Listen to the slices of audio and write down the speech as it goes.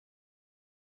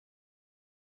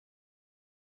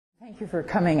Thank you for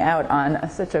coming out on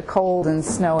such a cold and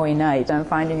snowy night. I'm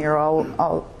finding you're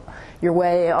your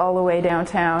way all the way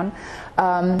downtown.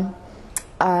 I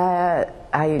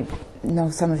know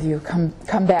some of you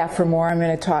come back for more. I'm going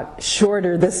to talk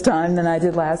shorter this time than I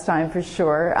did last time for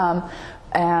sure. I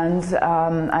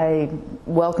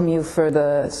welcome you for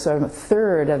the sort of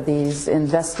third of these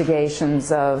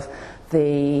investigations of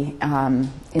the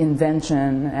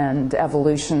invention and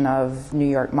evolution of New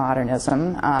York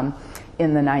modernism.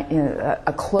 In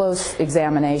a close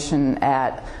examination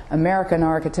at American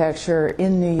architecture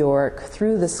in New York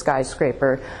through the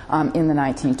skyscraper in the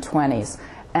 1920s.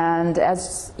 And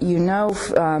as you know,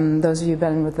 those of you who've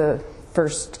been with the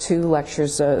first two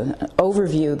lectures, an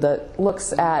overview that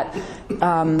looks at,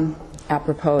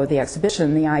 apropos of the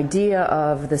exhibition, the idea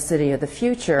of the city of the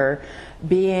future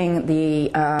being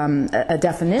a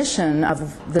definition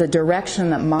of the direction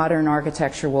that modern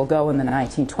architecture will go in the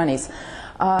 1920s.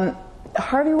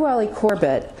 Harvey Wiley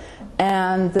Corbett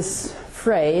and this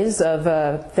phrase of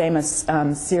a famous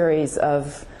series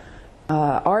of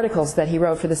articles that he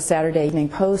wrote for the Saturday Evening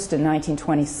Post in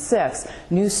 1926,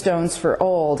 New Stones for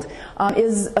Old,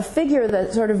 is a figure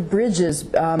that sort of bridges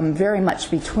very much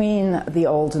between the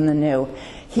old and the new.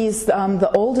 He's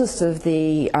the oldest of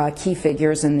the key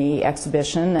figures in the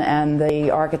exhibition and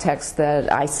the architects that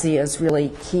I see as really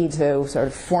key to sort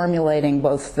of formulating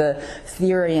both the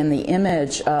theory and the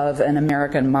image of an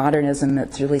American modernism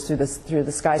that's released through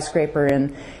the skyscraper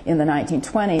in the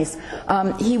 1920s.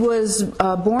 He was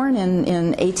born in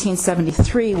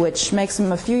 1873, which makes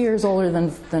him a few years older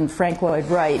than Frank Lloyd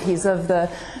Wright. He's of the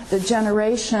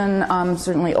generation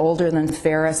certainly older than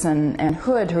Ferris and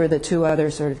Hood, who are the two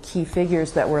other sort of key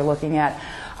figures that we're looking at,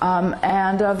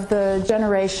 and of the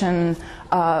generation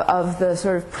of the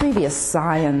sort of previous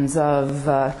scions of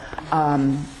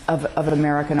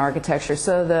American architecture.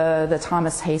 So the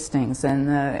Thomas Hastings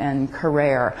and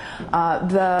Carrere.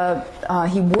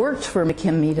 He worked for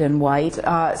McKim, Mead and White,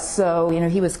 so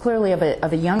he was clearly of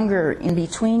a younger in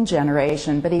between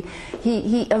generation. But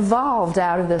he evolved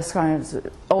out of this kind of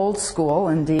old school,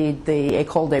 indeed the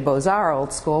École des Beaux-Arts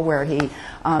old school, where he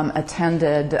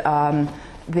attended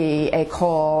the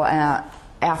École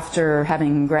after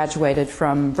having graduated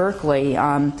from Berkeley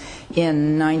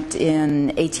in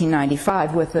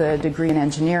 1895 with a degree in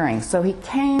engineering. So he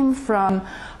came from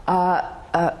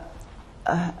a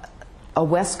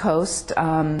West Coast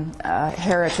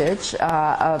heritage,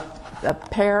 a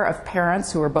pair of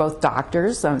parents who were both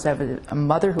doctors. I have a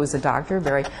mother who was a doctor,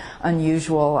 very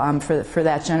unusual for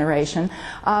that generation,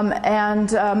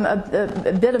 and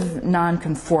a bit of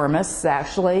nonconformists,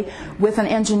 actually, with an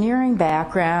engineering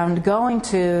background, going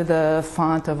to the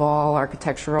font of all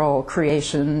architectural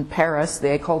creation, Paris,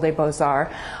 the École des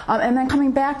Beaux-Arts, and then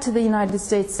coming back to the United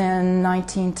States in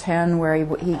 1910, where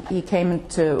he came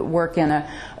to work in a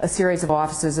series of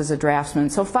offices as a draftsman.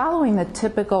 So following the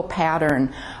typical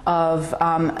pattern of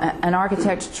an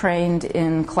architect trained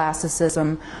in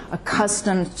classicism,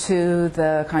 accustomed to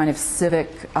the kind of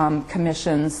civic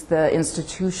commissions, the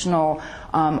institutional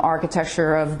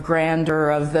architecture of grandeur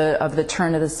of the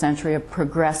turn of the century, of the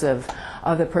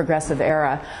progressive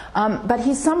era. But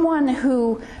he's someone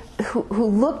who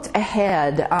looked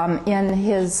ahead in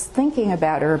his thinking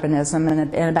about urbanism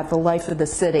and about the life of the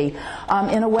city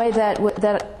in a way that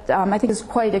I think is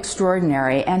quite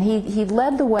extraordinary. And he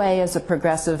led the way as a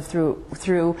progressive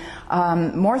through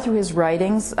more through his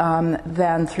writings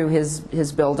than through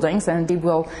his buildings. And indeed,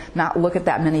 we'll not look at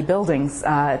that many buildings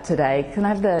today. Can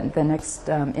I have the next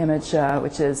image,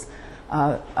 which is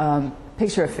a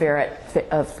picture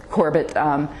of Corbett.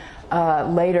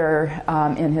 Later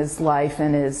in his life,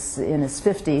 in his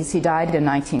 50s, he died in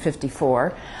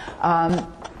 1954,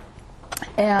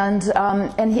 and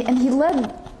he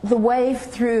led the way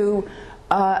through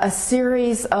a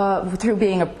series through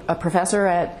being a professor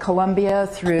at Columbia,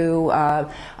 through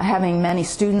having many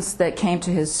students that came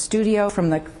to his studio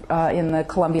from in the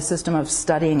Columbia system of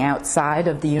studying outside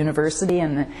of the university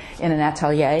in an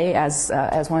atelier,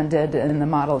 as one did in the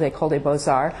model École des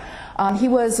Beaux-Arts. He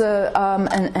was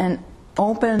an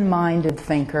open-minded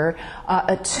thinker,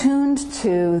 attuned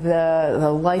to the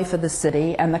life of the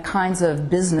city and the kinds of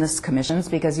business commissions,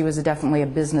 because he was definitely a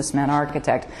businessman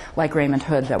architect, like Raymond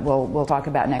Hood, that we'll talk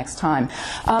about next time.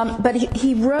 But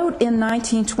he wrote in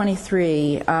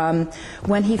 1923,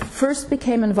 when he first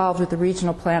became involved with the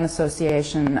Regional Plan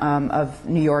Association of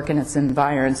New York and its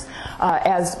environs,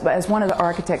 as one of the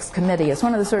architects committee, as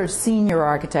one of the sort of senior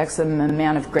architects, a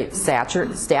man of great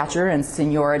stature and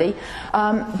seniority.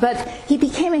 But he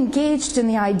became engaged in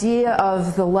the idea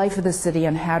of the life of the city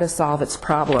and how to solve its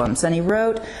problems. And he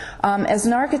wrote, as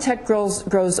an architect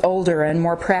grows older and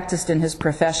more practiced in his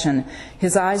profession,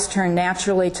 his eyes turn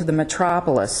naturally to the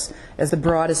metropolis as the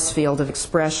broadest field of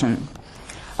expression.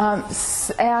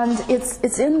 And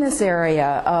it's in this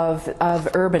area of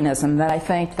urbanism that I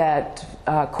think that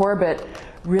Corbett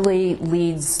really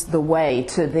leads the way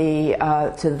to the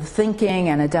thinking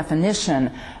and a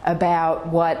definition about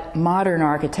what modern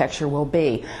architecture will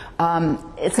be.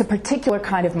 It's a particular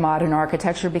kind of modern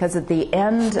architecture because at the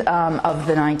end of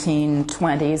the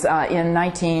 1920s, in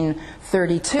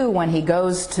 1932, when he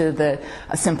goes to the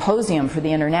symposium for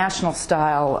the International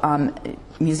Style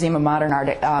Museum of Modern Art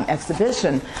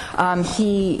exhibition,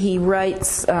 he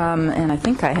writes, and I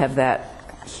think I have that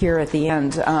here at the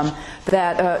end,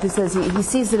 that he says he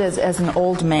sees it as an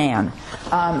old man,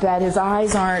 that his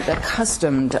eyes aren't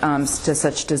accustomed to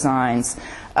such designs,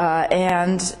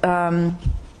 and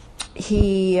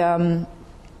he I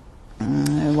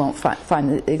won't find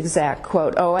the exact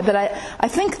quote. But I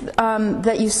think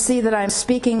that you see that I'm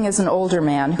speaking as an older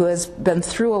man who has been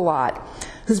through a lot,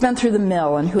 who's been through the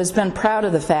mill, and who has been proud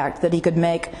of the fact that he could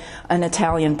make an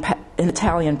Italian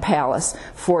palace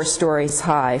 4 stories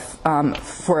high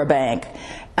for a bank,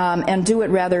 and do it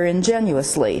rather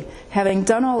ingenuously. Having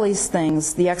done all these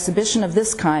things, the exhibition of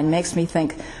this kind makes me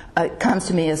think, comes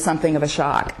to me as something of a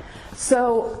shock.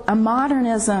 So a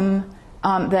modernism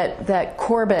that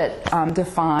Corbett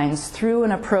defines through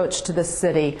an approach to the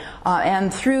city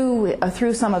and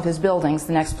through some of his buildings,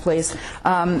 the next place,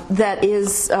 that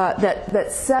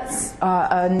sets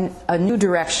a new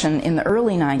direction in the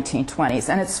early 1920s,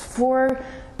 and it's for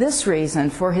this reason,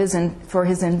 for his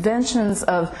inventions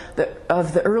of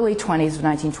the early 20s of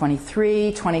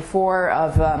 1923, 24,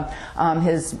 of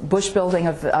his Bush building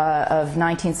of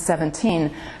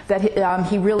 1917, that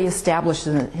he really established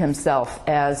himself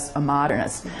as a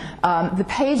modernist. The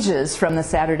pages from the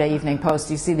Saturday Evening Post,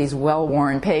 you see these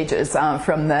well-worn pages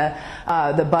from the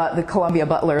Columbia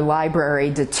Butler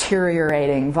Library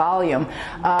deteriorating volume.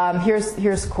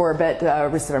 Here's Corbett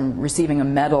receiving a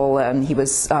medal, and he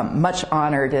was much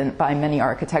honored by many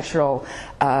architectural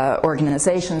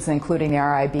organizations, including the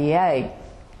RIBA.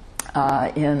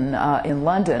 In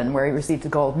London, where he received a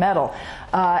gold medal,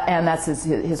 and that's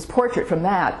his portrait from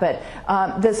that. But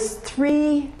this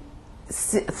three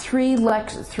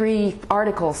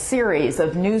article series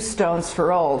of New Stones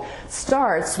for Old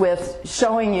starts with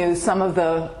showing you some of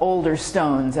the older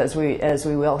stones, as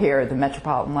we will here: the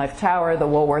Metropolitan Life Tower, the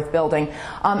Woolworth Building,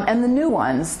 and the new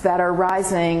ones that are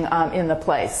rising in the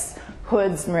place.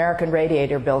 Hood's American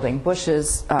Radiator Building,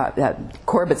 Bush's,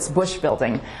 Corbett's Bush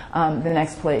Building, the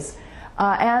next place.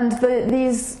 And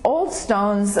these old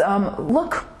stones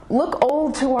look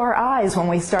old to our eyes when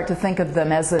we start to think of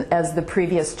them as the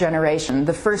previous generation.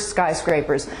 The first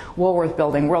skyscrapers, Woolworth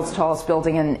Building, world's tallest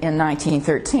building in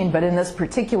 1913. But in this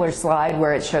particular slide,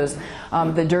 where it shows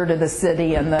the dirt of the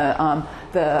city and the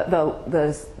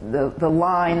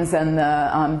lines and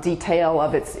the detail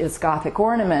of its Gothic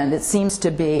ornament, it seems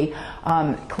to be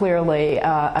clearly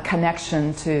a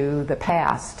connection to the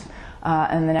past.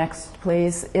 And the next,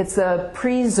 please. It's a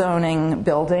pre-zoning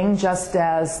building, just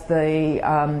as the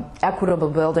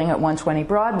Equitable Building at 120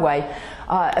 Broadway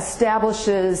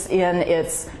establishes in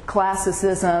its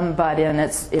classicism, but in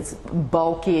its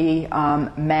bulky,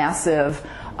 massive,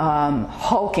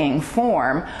 hulking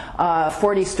form,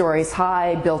 40 stories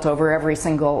high, built over every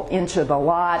single inch of the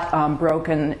lot,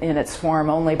 broken in its form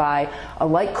only by a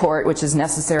light court, which is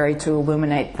necessary to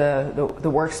illuminate the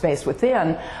workspace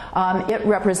within. It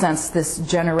represents this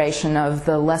generation of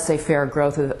the laissez-faire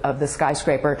growth of the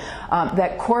skyscraper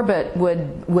that Corbett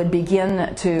would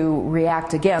begin to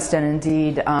react against, and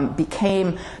indeed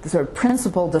became the sort of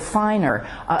principal definer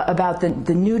about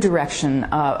the new direction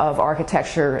of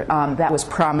architecture that was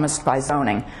promised by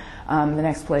zoning. The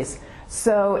next place.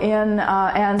 So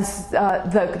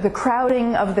the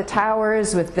crowding of the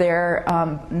towers with their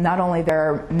not only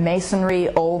their masonry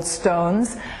old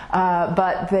stones,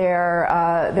 but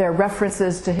their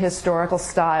references to historical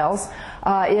styles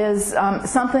is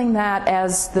something that,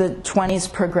 as the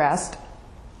 20s progressed,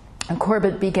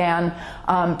 Corbett began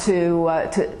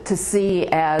to see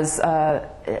as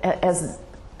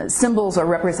symbols or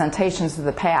representations of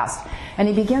the past. And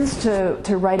he begins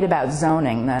to write about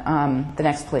zoning. The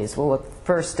next, please. We'll look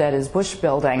first at his Bush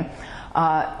building.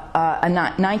 A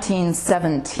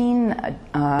 1917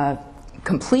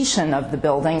 completion of the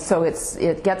building, so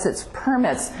it gets its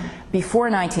permits before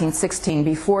 1916,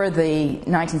 before the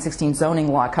 1916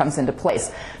 zoning law comes into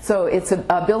place. So it's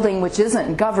a building which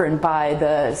isn't governed by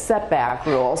the setback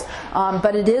rules,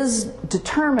 but it is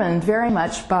determined very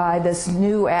much by this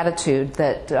new attitude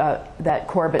that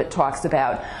Corbett talks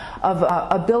about, of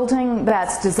a building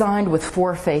that's designed with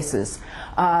four faces.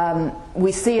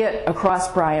 We see it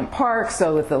across Bryant Park,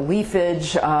 so with the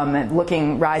leafage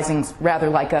rising rather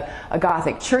like a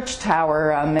Gothic church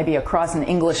tower, maybe across an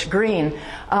English green.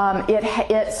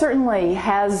 It certainly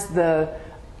has the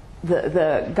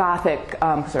Gothic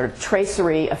sort of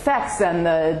tracery effects and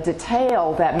the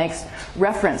detail that makes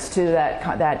reference to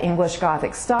that English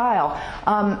Gothic style.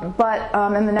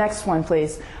 But in the next one,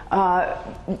 please,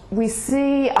 we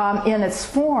see in its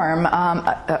form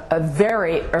a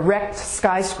very erect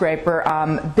skyscraper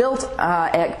built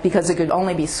because it could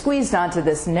only be squeezed onto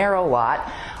this narrow lot.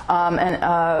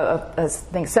 I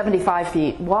think 75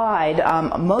 feet wide,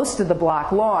 most of the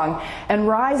block long, and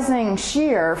rising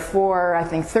sheer for, I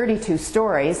think, 32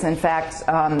 stories. In fact,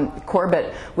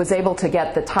 Corbett was able to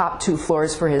get the top 2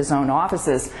 floors for his own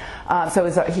offices. So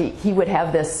he would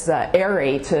have this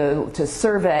area to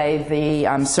survey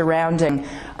the surrounding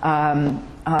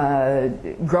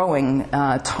growing,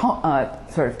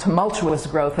 sort of tumultuous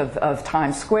growth of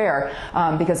Times Square,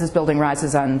 because this building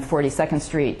rises on 42nd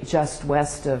Street, just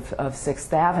west of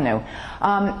 6th Avenue.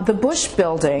 The Bush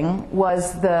building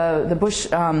was the Bush,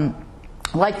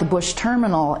 like the Bush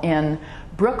Terminal in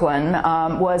Brooklyn,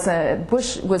 was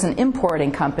an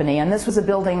importing company, and this was a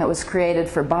building that was created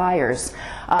for buyers,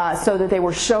 so that they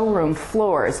were showroom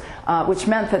floors, which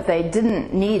meant that they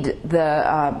didn't need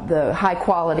the high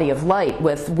quality of light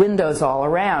with windows all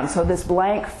around. So this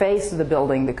blank face of the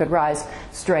building that could rise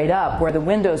straight up, where the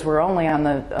windows were only on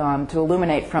the to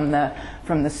illuminate from the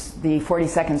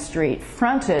 42nd Street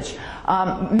frontage,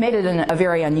 made it a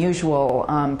very unusual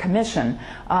commission.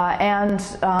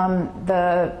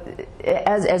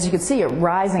 As you can see, it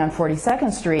rising on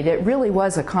 42nd Street, it really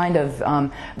was a kind of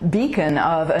beacon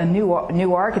of a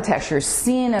new architecture,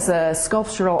 seen as a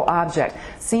sculptural object,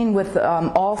 seen with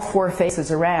all four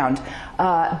faces around.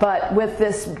 But with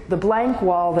the blank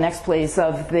wall, the next place,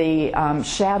 of the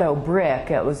shadow brick,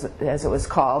 as it was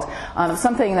called,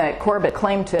 something that Corbett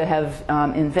claimed to have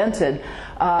invented,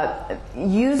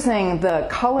 using the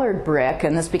colored brick,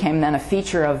 and this became then a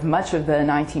feature of much of the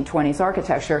 1920s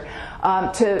architecture,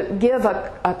 to give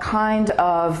a kind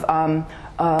of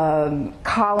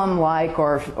column-like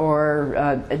or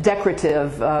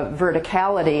decorative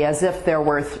verticality, as if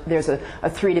there's a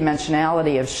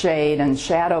three-dimensionality of shade and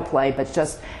shadow play, but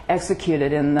just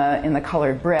executed in the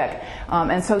colored brick.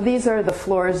 And so these are the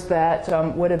floors that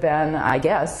would have been, I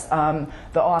guess,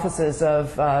 the offices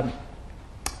of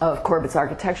Corbett's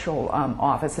architectural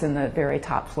office in the very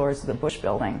top floors of the Bush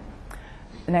building.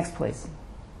 Next, please.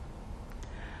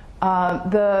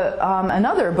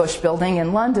 Another Bush building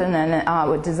in London,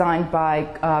 and designed by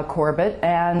Corbett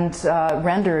and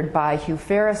rendered by Hugh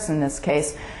Ferris in this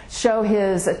case, show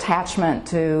his attachment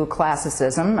to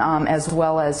classicism as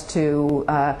well as to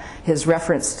his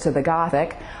reference to the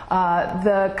Gothic.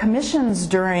 The commissions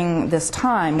during this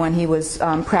time, when he was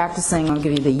practicing, I'll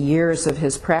give you the years of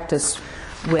his practice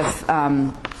with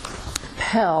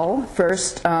Pell,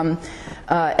 first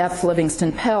F.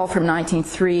 Livingston Pell, from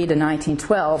 1903 to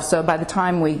 1912. So by the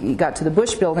time we got to the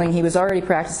Bush building, he was already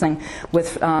practicing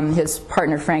with his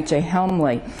partner Frank J.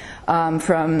 Helmley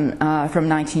from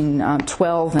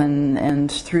 1912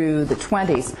 and through the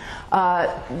 20s.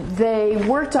 They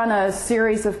worked on a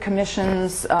series of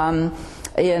commissions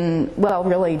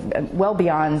really well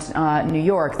beyond New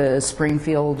York, the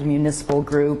Springfield Municipal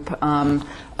Group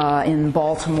in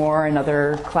Baltimore,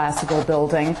 another classical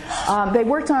building. They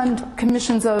worked on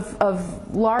commissions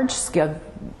of large scale,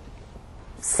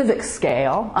 civic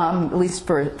scale, at least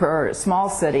for small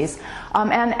cities.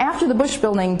 And after the Bush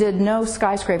building, did no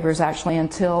skyscrapers actually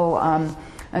until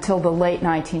the late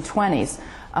 1920s.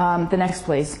 The next,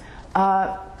 please.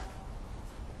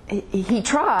 He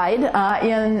tried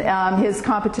in his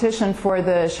competition for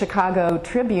the Chicago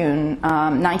Tribune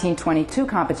 1922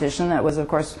 competition that was, of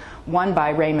course, won by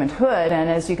Raymond Hood. And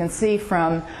as you can see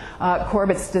from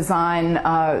Corbett's design,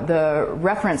 the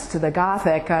reference to the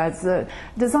Gothic, it's a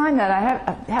design that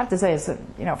I have to say is,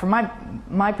 from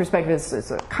my perspective,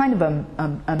 it's a kind of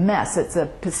a mess. It's a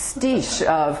pastiche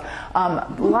of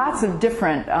lots of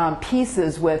different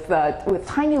pieces with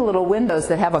tiny little windows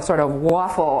that have a sort of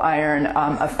waffle iron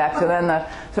effect, and then the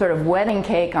sort of wedding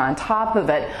cake on top of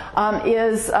it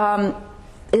is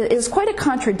is quite a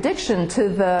contradiction to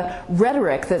the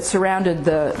rhetoric that surrounded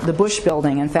the Bush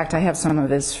building. In fact, I have some of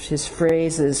his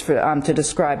phrases to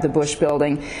describe the Bush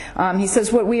building. He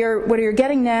says, what you're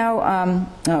getting now,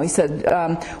 he said,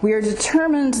 we are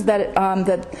determined that,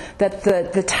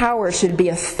 the tower should be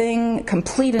a thing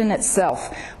complete in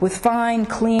itself, with fine,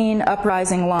 clean,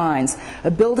 uprising lines,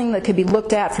 a building that could be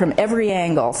looked at from every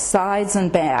angle, sides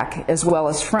and back, as well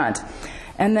as front.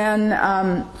 And then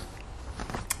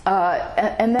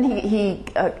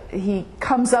he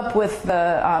comes up with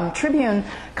the Tribune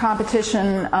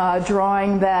competition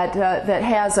drawing that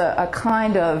has a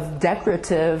kind of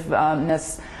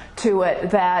decorativeness to it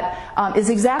that is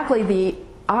exactly the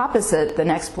opposite, the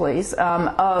next please,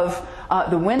 of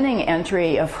the winning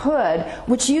entry of Hood,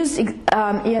 which used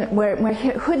where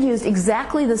Hood used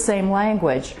exactly the same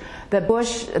language that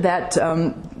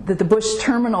the Bush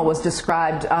terminal was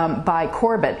described by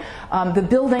Corbett. The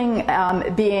building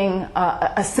being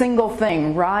a single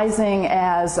thing, rising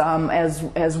as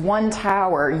one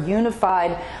tower,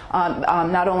 unified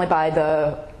not only by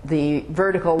the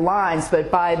vertical lines,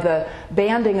 but by the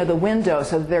banding of the windows,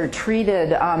 so they're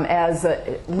treated as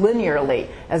linearly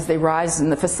as they rise in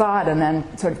the facade and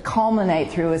then sort of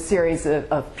culminate through a series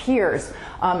of piers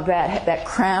that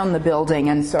crown the building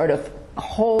and sort of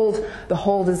hold the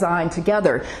whole design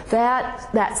together.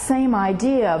 That same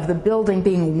idea of the building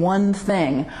being one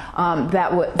thing,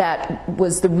 that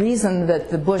was the reason that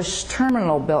the Bush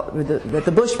terminal,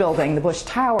 the Bush building, the Bush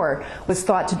Tower, was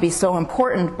thought to be so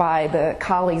important by the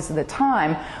colleagues of the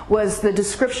time, was the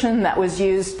description that was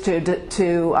used to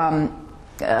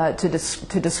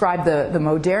describe the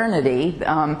modernity,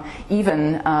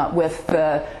 even with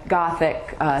the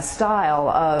Gothic style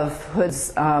of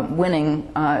Hood's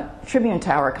winning Tribune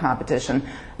Tower competition.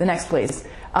 The next, please.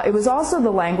 It was also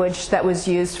the language that was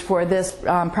used for this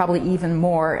probably even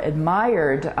more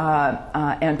admired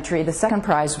entry, the second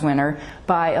prize winner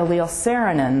by Eliel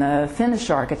Saarinen, the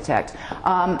Finnish architect.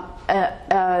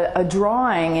 A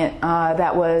drawing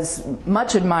that was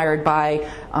much admired by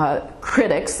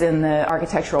critics in the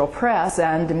architectural press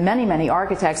and many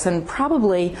architects, and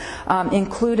probably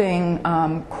including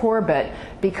Corbett,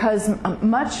 because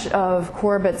much of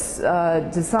Corbett's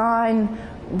design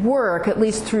work, at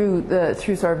least through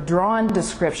sort of drawn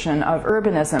description of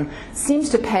urbanism, seems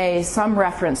to pay some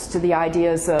reference to the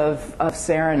ideas of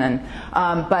Saarinen,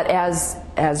 but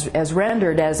as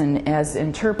rendered, as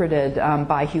interpreted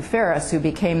by Hugh Ferris, who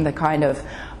became the kind of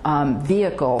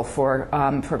vehicle for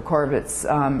Corbett's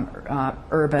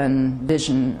urban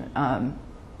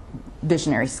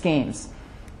visionary schemes.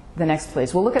 The next,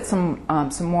 please. We'll look at some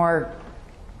more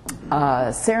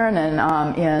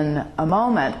Saarinen in a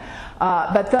moment.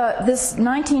 But this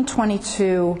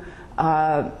 1922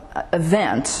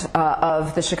 event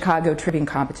of the Chicago Tribune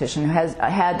competition has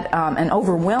had an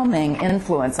overwhelming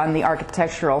influence on the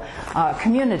architectural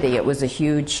community. It was a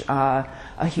huge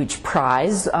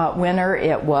prize winner.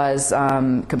 It was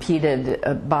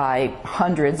competed by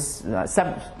hundreds,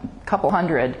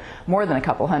 more than a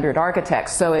couple hundred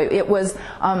architects. So it was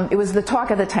the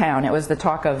talk of the town. It was the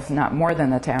talk of, not more than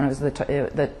the town, it was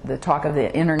the talk of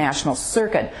the international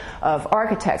circuit of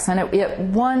architects. And it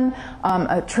won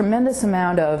a tremendous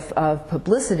amount of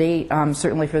publicity,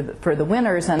 certainly for the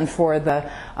winners and for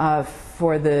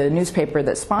the newspaper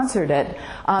that sponsored it.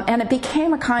 And it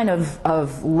became a kind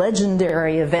of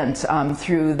legendary event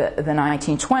through the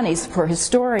 1920s for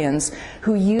historians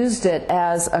who used it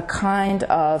as a kind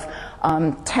of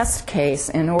test case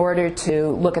in order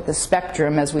to look at the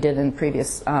spectrum, as we did in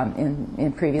previous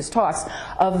talks,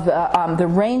 of the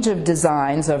range of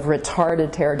designs, of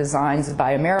retardataire designs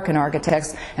by American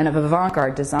architects and of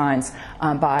avant-garde designs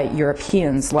by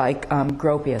Europeans like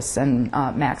Gropius and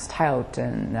Max Taut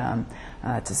and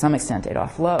to some extent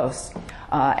Adolf Loos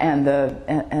and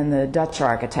the Dutch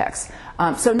architects.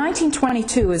 So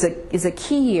 1922 is a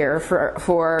key year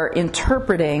for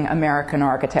interpreting American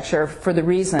architecture for the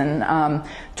reason,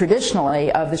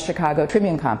 traditionally, of the Chicago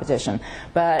Tribune competition.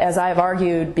 But as I've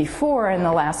argued before in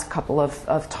the last couple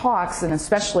of talks, and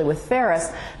especially with Ferris,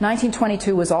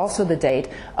 1922 was also the date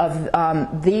of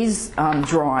these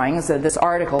drawings, this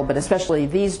article, but especially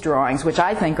these drawings, which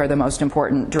I think are the most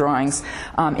important drawings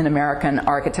in American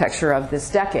architecture of this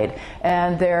decade.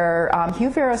 And they're Hugh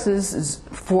Ferris's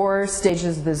 4 stages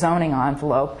of the zoning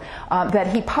envelope that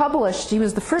he published. He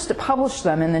was the first to publish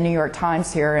them in the New York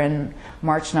Times here in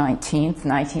March 19th,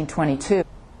 1922.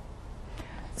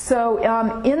 So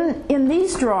in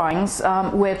these drawings,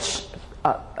 which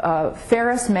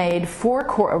Ferris made for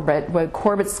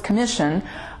Corbett's commission,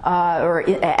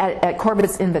 at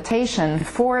Corbett's invitation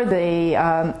for the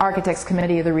Architects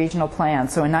Committee of the Regional Plan.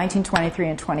 So in 1923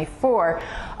 and 24,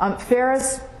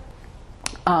 Ferris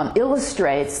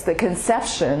illustrates the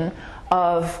conception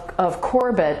of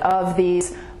Corbett of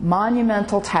these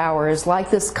monumental towers like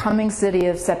this coming city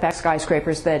of setback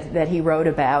skyscrapers that he wrote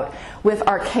about, with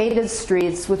arcaded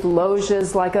streets, with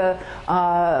loggias like a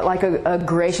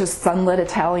gracious sunlit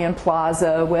Italian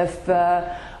plaza, with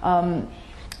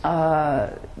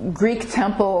Greek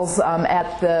temples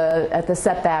at the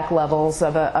setback levels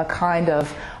of a kind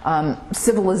of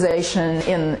civilization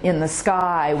in the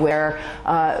sky, where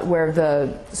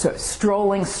the sort of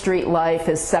strolling street life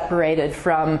is separated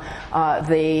from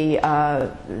the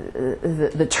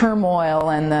turmoil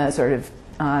and the sort of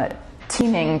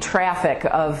teeming traffic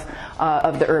of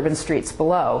the urban streets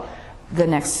below. The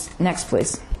next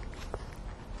please.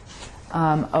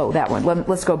 Oh, that one.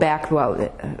 Let's go back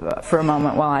for a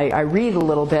moment while I read a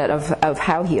little bit of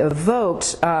how he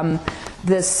evoked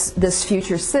this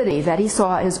future city that he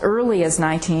saw as early as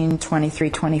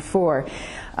 1923-24.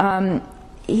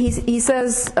 He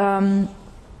says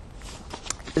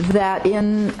that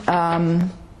in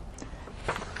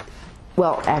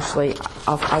well, actually,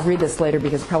 I'll read this later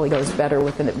because it probably goes better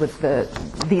with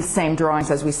these same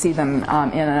drawings as we see them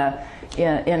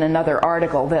in another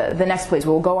article. The next, please.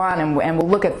 We'll go on and we'll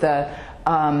look at the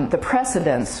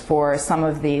precedents for some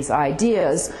of these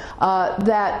ideas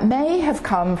that may have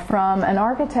come from an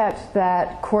architect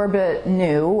that Corbett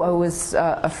knew, who was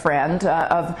a friend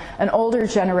of an older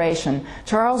generation,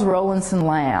 Charles Rowlandson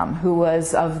Lamb, who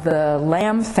was of the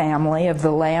Lamb family, of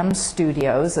the Lamb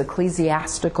Studios.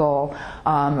 Ecclesiastical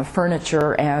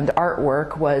furniture and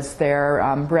artwork was their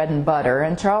bread and butter.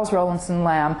 And Charles Rowlandson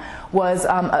Lamb was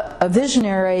a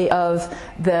visionary of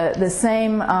the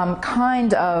same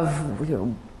kind of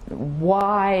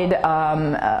wide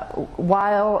and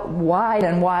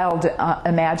wild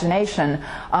imagination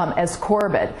as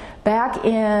Corbett. Back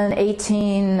in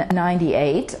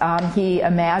 1898, he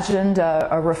imagined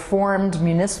a reformed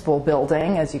municipal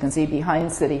building, as you can see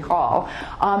behind City Hall,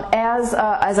 as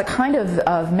a kind of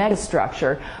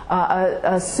megastructure,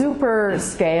 a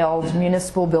super-scaled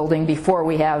municipal building before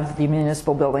we have the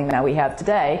municipal building that we have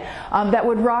today, that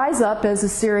would rise up as a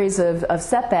series of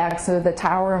setbacks, so the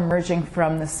tower emerging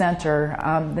from the center.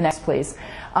 The next, please.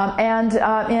 And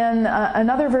in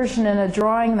another version, in a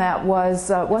drawing that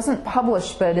wasn't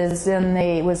published but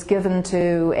was given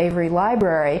to Avery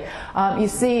Library, you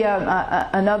see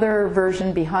another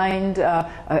version behind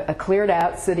a cleared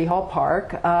out City Hall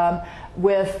Park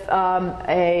with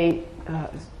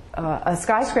a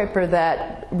skyscraper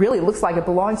that really looks like it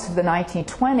belongs to the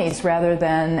 1920s rather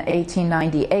than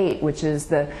 1898, which is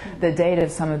the date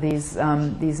of some of these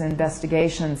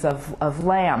investigations of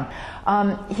Lamb.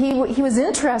 He was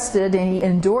interested, and he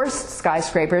endorsed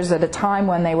skyscrapers at a time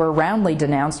when they were roundly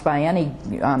denounced by any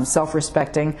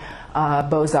self-respecting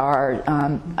Beaux-Arts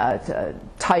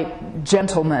type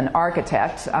gentleman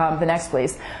architect. The next,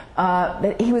 please.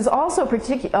 He was also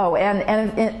particular. Oh,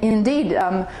 and indeed,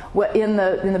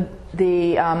 in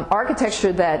the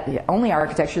architecture the only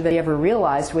architecture that he ever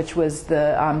realized, which was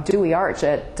the Dewey Arch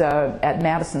at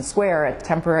Madison Square, a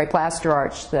temporary plaster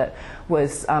arch that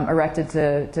was erected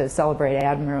to celebrate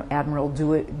Admiral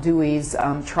Dewey's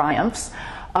triumphs,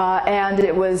 and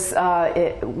it was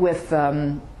with.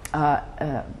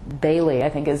 Bailey, I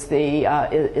think, is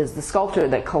the sculptor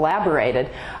that collaborated,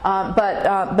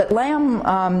 but Lamb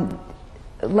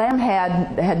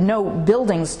had no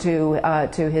buildings to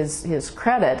his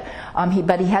credit,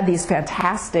 but he had these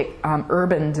fantastic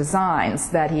urban designs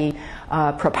that he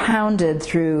propounded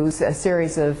through a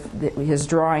series of his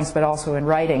drawings, but also in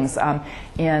writings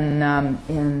in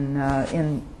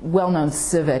well-known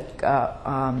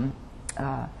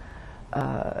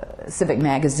civic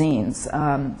magazines.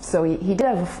 So he did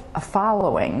have a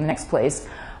following. Next, please.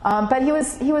 But he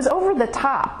was over the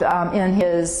top in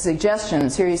his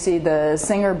suggestions. Here you see the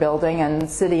Singer Building and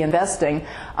city investing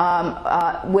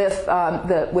with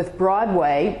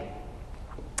Broadway.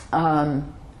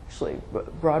 Actually,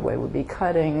 Broadway would be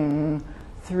cutting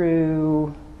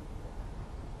through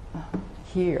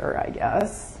here, I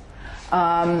guess.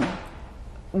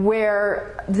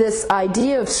 Where this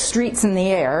idea of streets in the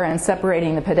air and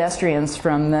separating the pedestrians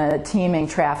from the teeming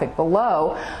traffic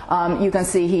below, you can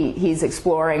see he's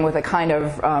exploring with a kind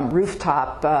of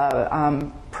rooftop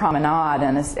promenade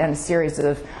and a series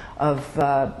of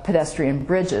pedestrian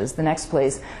bridges. The next,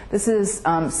 please. This is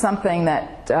something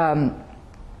that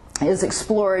is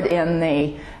explored in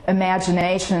the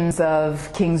imaginations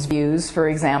of King's Views, for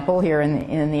example, here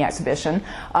in the exhibition,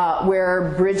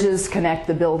 where bridges connect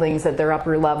the buildings at their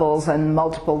upper levels and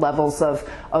multiple levels of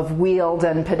wheeled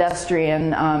and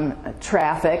pedestrian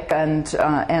traffic and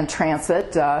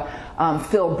transit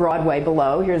fill Broadway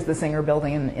below. Here's the Singer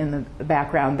Building in the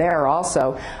background there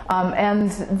also.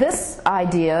 And this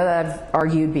idea that I've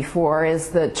argued before is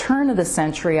the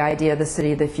turn-of-the-century idea of the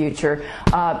city of the future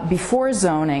before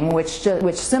zoning, which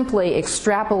simply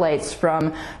extrapolates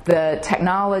from the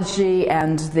technology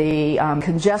and the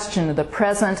congestion of the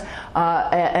present,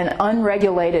 an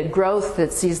unregulated growth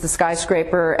that sees the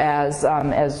skyscraper as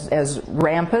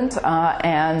rampant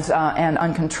and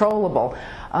uncontrollable.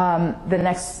 The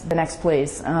next,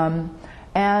 please.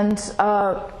 And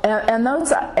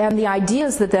the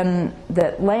ideas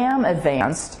that Lamb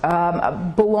advanced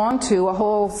belong to a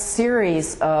whole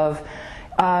series of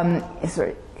sort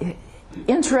of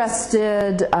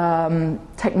interested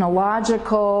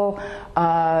technological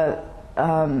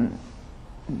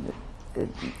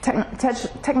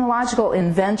technological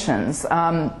inventions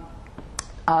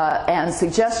and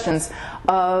suggestions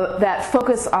that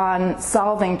focus on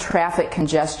solving traffic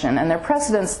congestion, and they're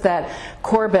precedents that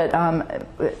Corbett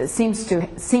seems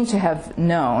to have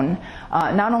known,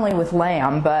 not only with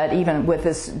Lamb, but even with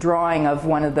this drawing of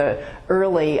one of the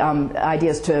early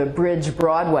ideas to bridge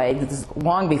Broadway. This is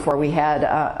long before we had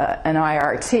an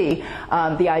IRT.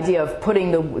 The idea of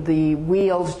putting the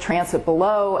wheeled transit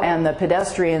below and the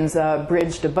pedestrians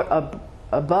bridged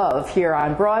above here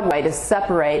on Broadway to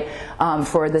separate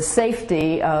for the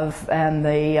safety of and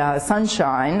the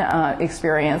sunshine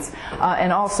experience,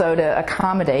 and also to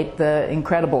accommodate the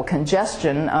incredible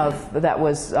congestion that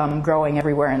was growing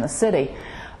everywhere in the city.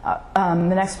 The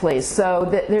next, please. So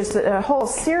there's a whole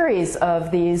series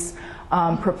of these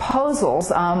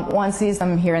proposals. One sees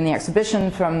them here in the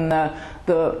exhibition from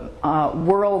the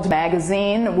World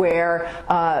magazine, where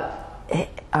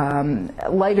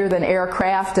lighter than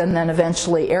aircraft and then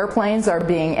eventually airplanes are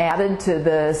being added to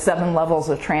the 7 levels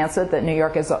of transit that New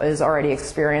York is already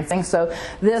experiencing. So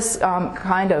this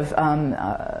kind of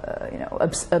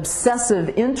obsessive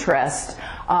interest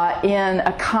in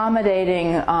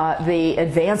accommodating the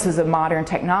advances of modern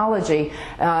technology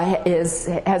has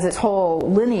its whole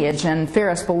lineage, and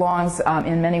Ferris belongs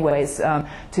in many ways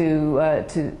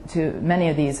to many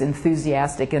of these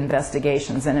enthusiastic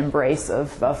investigations and embrace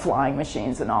of flying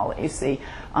machines and all that you see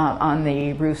on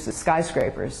the roofs of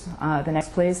skyscrapers. The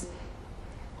next, please.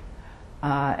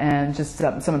 And just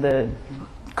some of the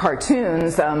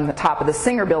cartoons on the top of the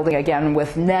Singer Building, again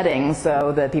with netting,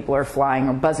 so that people are flying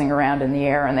or buzzing around in the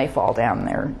air and they fall down.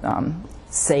 They're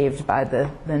saved by the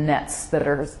nets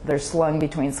they're slung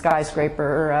between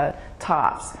skyscraper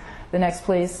tops. The next,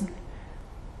 please.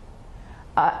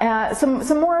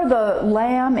 Some more of the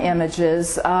Lamb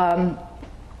images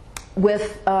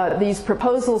with these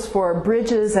proposals for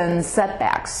bridges and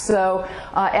setbacks. So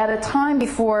at a time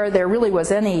before there really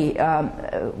was any,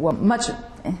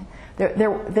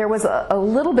 there was a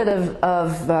little bit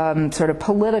of sort of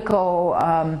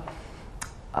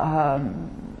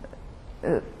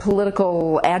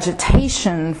political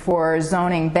agitation for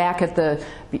zoning back at the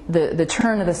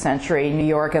turn of the century in New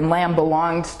York, and Lamb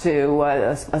belonged to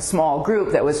a small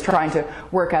group that was trying to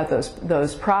work out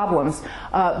those problems.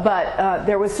 But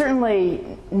there was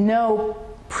certainly no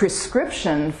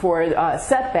prescription for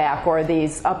setback or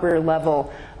these upper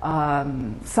level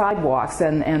sidewalks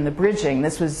and the bridging.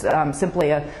 This was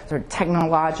simply a sort of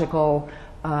technological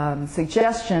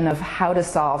suggestion of how to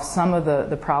solve some of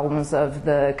the problems of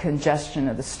the congestion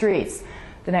of the streets.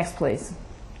 The next, please.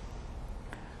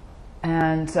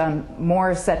 And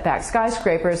more setback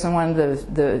skyscrapers, and one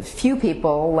of the few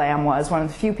people, Lamb was one of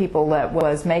the few people that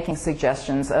was making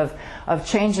suggestions of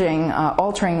changing,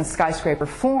 altering the skyscraper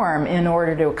form in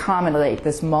order to accommodate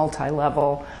this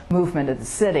multi-level movement of the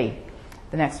city.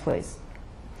 The next, please.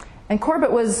 And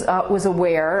Corbett was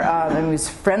aware, and was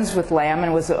friends with Lamb,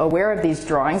 and was aware of these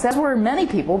drawings, as were many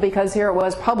people, because here it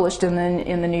was published in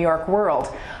the New York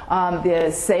World,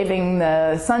 saving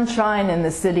the sunshine in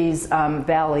the city's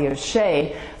valley of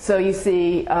shade. So you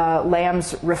see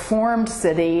Lamb's reformed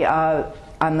city on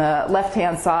the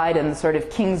left-hand side, and the sort of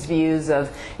King's Views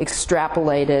of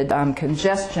extrapolated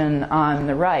congestion on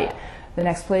the right. The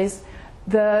next, please.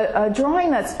 The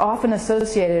drawing that's often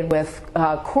associated with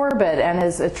Corbett and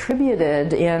is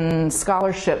attributed in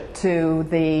scholarship to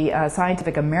the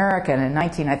Scientific American in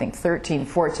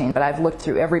 1913-14, but I've looked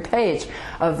through every page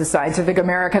of the Scientific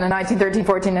American in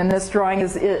 1913-14, and this drawing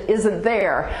isn't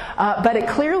there. But it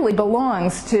clearly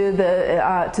belongs to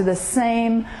the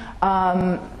same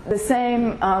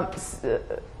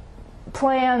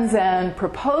plans and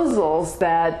proposals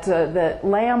that that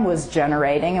Lamb was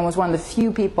generating, and was one of the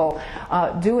few people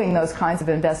doing those kinds of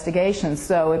investigations.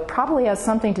 So it probably has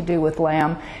something to do with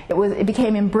Lamb. It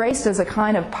became embraced as a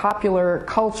kind of popular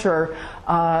culture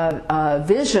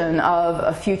vision of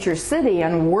a future city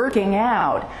and working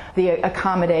out the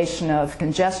accommodation of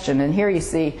congestion. And here you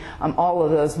see all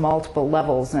of those multiple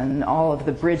levels and all of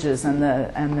the bridges and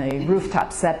the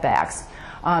rooftop setbacks.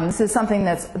 This is something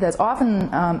that's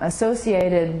often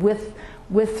associated with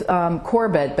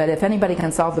Corbett, but if anybody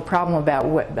can solve the problem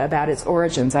about its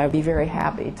origins, I would be very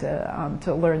happy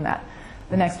to learn that.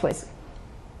 The next, please.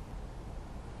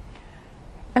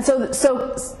 And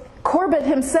so Corbett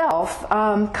himself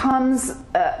comes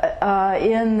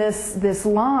in this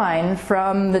line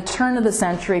from the turn of the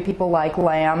century, people like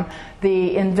Lamb,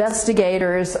 the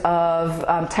investigators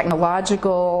of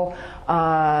technological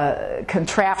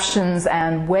contraptions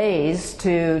and ways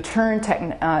to turn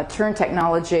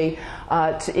technology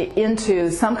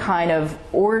into some kind of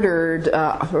ordered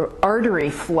artery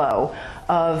flow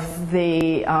of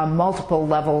the multiple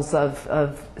levels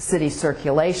of city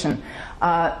circulation.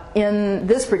 In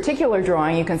this particular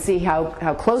drawing, you can see how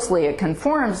closely it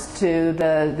conforms to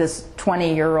this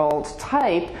 20-year-old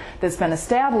type that's been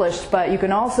established, but you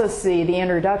can also see the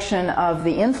introduction of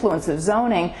the influence of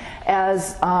zoning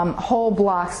as whole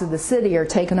blocks of the city are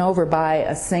taken over by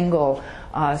a single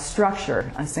structure,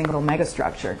 a single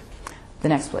megastructure. The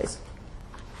next, please.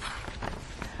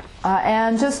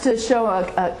 And just to show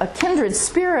a kindred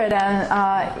spirit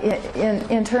and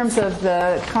in terms of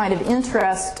the kind of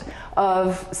interest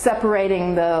of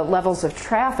separating the levels of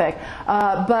traffic,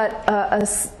 but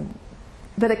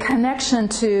a connection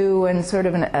to and sort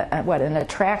of an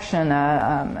attraction,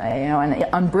 an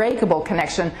unbreakable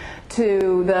connection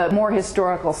to the more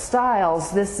historical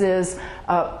styles. This is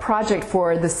a project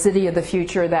for the city of the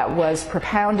future that was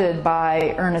propounded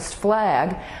by Ernest Flagg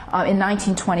in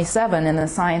 1927 in the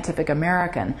Scientific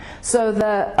American. So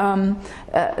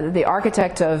the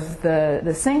architect of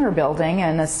the Singer Building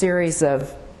and a series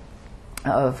of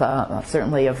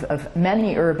certainly of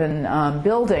many urban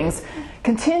buildings,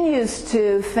 continues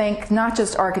to think not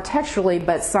just architecturally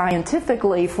but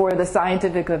scientifically for the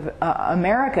Scientific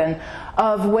American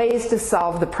of ways to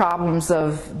solve the problems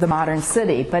of the modern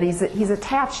city. But he's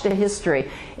attached to history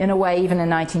in a way, even in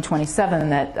 1927,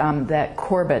 that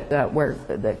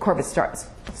Corbett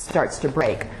starts to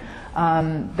break.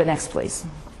 The next, please.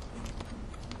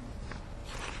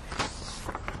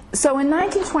 So in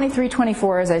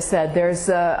 1923-24, as I said, there's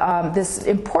this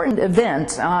important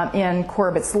event in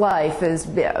Corbett's life is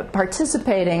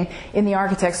participating in the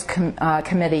Architects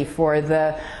Committee for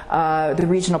the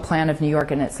Regional Plan of New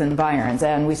York and its environs.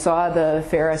 And we saw the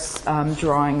Ferris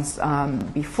drawings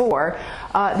before.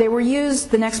 They were used,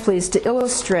 the next please, to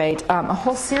illustrate a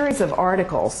whole series of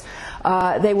articles.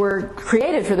 They were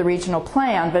created for the regional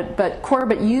plan, but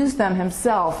Corbett used them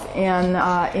himself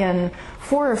in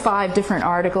 4 or 5 different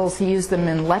articles. He used them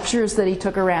in lectures that he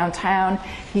took around town.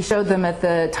 He showed them at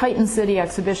the Titan City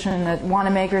exhibition at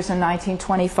Wanamaker's in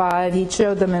 1925. He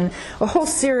showed them in a whole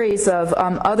series of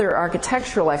other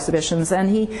architectural exhibitions. And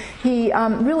he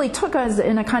really took us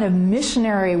in a kind of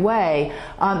missionary way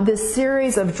this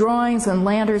series of drawings and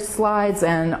lantern slides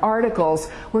and articles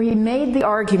where he made the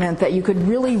argument that you could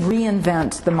really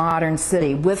reinvent the modern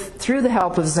city through the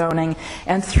help of zoning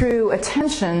and through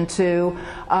attention to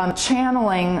channeling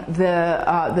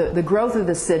the growth of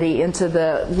the city into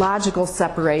the logical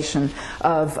separation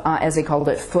of, as he called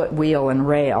it, foot, wheel, and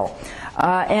rail.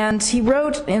 And he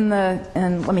wrote and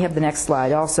let me have the next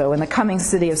slide also, in The Coming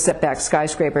City of Setback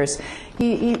Skyscrapers,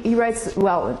 he writes,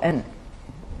 well, and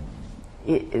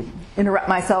interrupt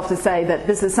myself to say that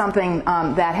this is something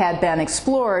that had been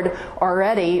explored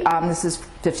already. This is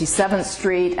 57th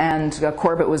Street, and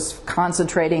Corbett was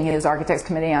concentrating his architects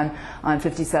committee on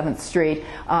 57th Street.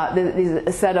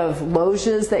 A set of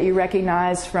loges that you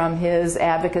recognize from his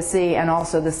advocacy, and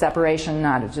also the separation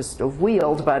not just of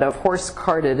wheeled but of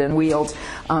horse-carted and wheeled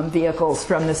vehicles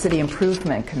from the City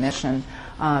Improvement Commission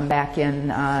back in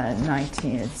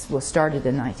started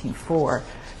in 1904.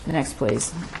 The next,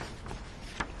 please.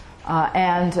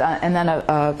 And then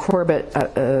a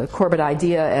Corbett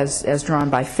idea as drawn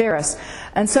by Ferris.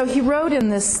 And so he wrote in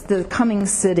The Coming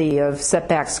City of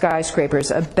Setback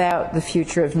Skyscrapers about the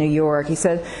future of New York. He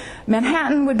said,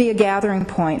 Manhattan would be a gathering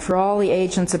point for all the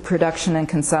agents of production and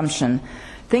consumption.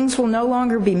 Things will no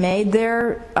longer be made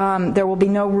there. There will be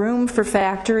no room for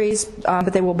factories,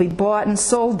 but they will be bought and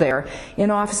sold there in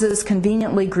offices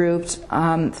conveniently grouped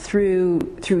through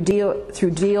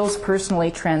deals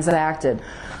personally transacted.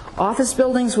 Office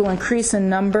buildings will increase in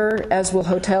number, as will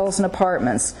hotels and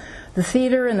apartments. The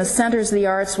theater and the centers of the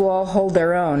arts will all hold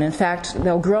their own. In fact,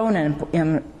 they'll grow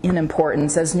in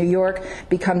importance as New York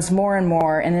becomes more and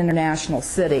more an international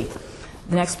city.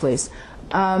 Next, please.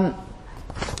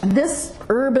 This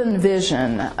urban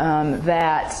vision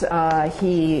that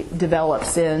he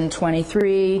develops in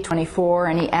 23, 24,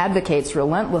 and he advocates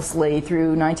relentlessly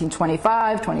through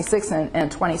 1925, 26,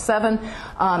 and 27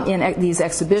 in these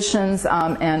exhibitions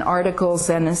and articles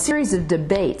and a series of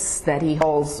debates that he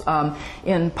holds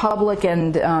in public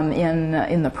and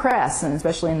in the press, and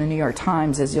especially in the New York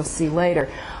Times, as you'll see later.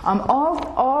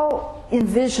 All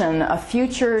envision a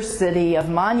future city of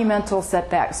monumental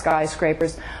setback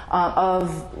skyscrapers,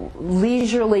 of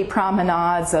leisurely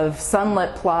promenades, of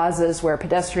sunlit plazas where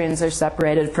pedestrians are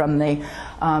separated from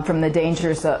the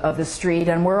dangers of the street,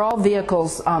 and where all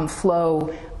vehicles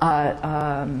flow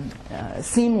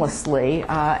seamlessly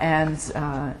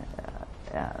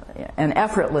and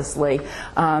effortlessly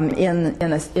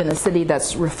in a city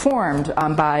that's reformed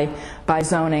by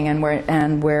zoning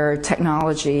and where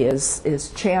technology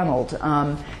is channeled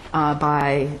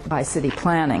by city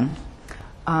planning.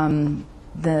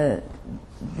 The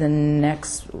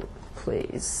next,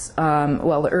 please.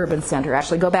 Well, the urban center.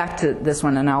 Actually, go back to this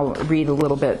one, and I'll read a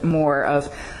little bit more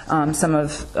of some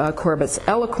of Corbett's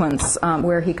eloquence,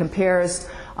 where he compares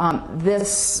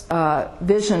this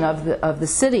vision of the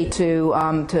city to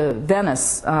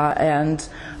Venice and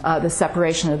the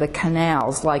separation of the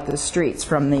canals, like the streets,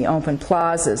 from the open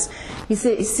plazas. He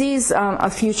sees a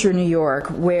future New York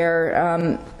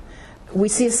where we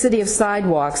see a city of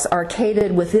sidewalks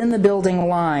arcaded within the building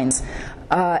lines,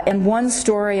 and one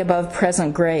story above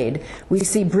present grade. We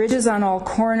see bridges on all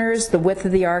corners, the width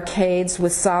of the arcades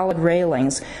with solid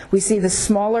railings. We see the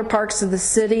smaller parts of the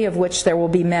city, of which there will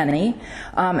be many,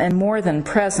 and more than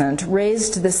present,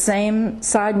 raised to the same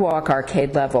sidewalk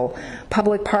arcade level,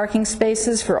 public parking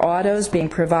spaces for autos being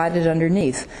provided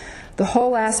underneath. The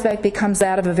whole aspect becomes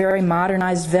that of a very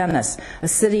modernized Venice, a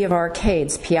city of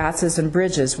arcades, piazzas, and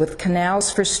bridges, with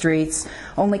canals for streets.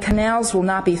 Only canals will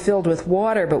not be filled with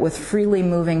water, but with freely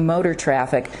moving motor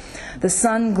traffic. The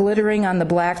sun glittering on the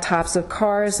black tops of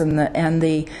cars, and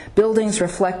the buildings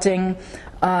reflecting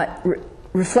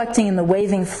in the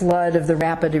waving flood of the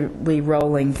rapidly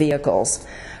rolling vehicles.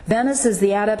 Venice is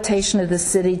the adaptation of the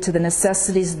city to the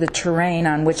necessities of the terrain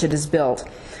on which it is built.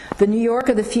 The New York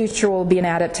of the future will be an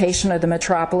adaptation of the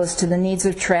metropolis to the needs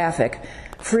of traffic,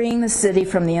 freeing the city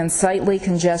from the unsightly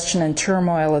congestion and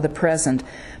turmoil of the present.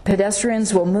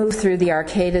 Pedestrians will move through the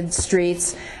arcaded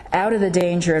streets, out of the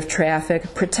danger of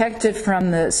traffic, protected from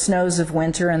the snows of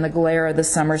winter and the glare of the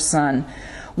summer sun.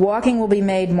 Walking will be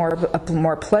made a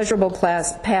more pleasurable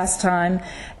pastime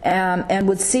and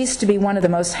would cease to be one of the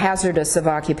most hazardous of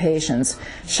occupations.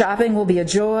 Shopping will be a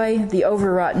joy. The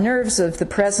overwrought nerves of the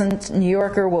present New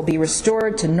Yorker will be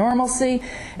restored to normalcy,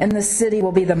 and the city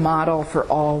will be the model for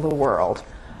all the world.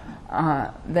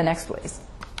 The next, please.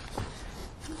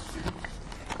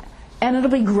 And it'll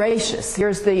be gracious.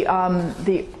 Here's the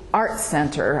art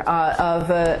center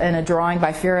in a drawing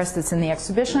by Ferris that's in the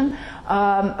exhibition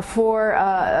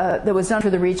that was done for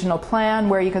the regional plan,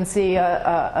 where you can see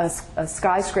a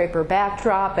skyscraper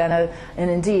backdrop and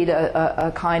indeed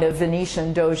a kind of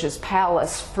Venetian Doge's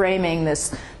palace framing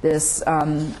this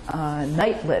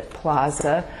night-lit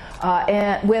plaza,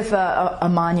 and with a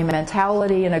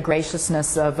monumentality and a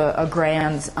graciousness of a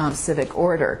grand civic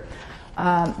order.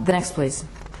 The next, please.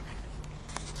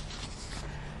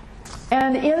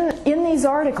 And in these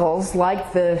articles,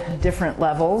 like the different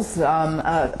levels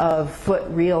of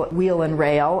foot, wheel, and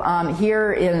rail,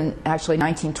 here in actually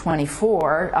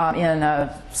 1924, in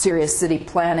a serious city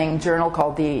planning journal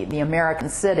called the American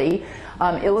City,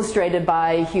 illustrated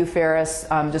by Hugh Ferris,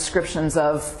 descriptions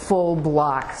of full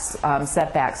blocks,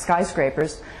 setback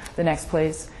skyscrapers. The next,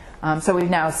 please. So we've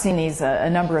now seen these a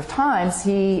number of times.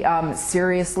 He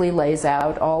seriously lays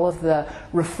out all of the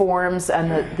reforms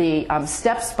and the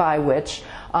steps by which,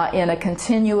 in a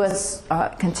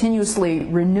continuously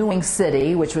renewing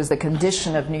city, which was the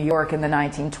condition of New York in the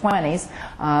 1920s,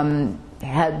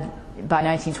 had by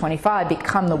 1925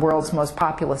 become the world's most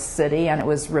populous city, and it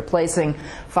was replacing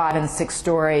 5- and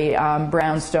 6-story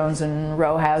brownstones and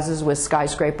row houses with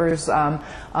skyscrapers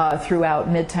throughout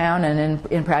Midtown and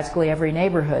in practically every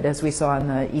neighborhood, as we saw in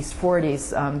the East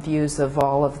 40s views of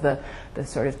all of the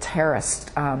sort of terraced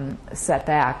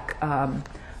setback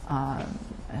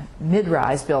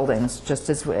mid-rise buildings, just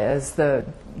as the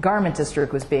garment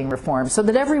district was being reformed, so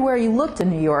that everywhere you looked in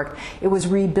New York, it was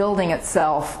rebuilding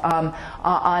itself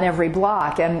on every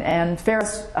block. And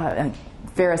Ferris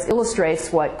Ferris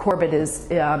illustrates what Corbett is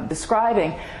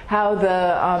describing, how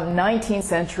the 19th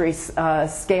century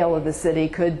scale of the city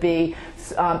could be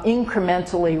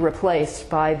incrementally replaced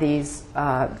by these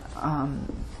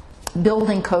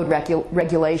building code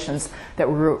regulations that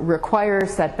would require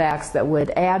setbacks, that would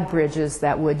add bridges,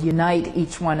 that would unite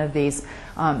each one of these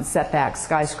setback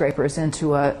skyscrapers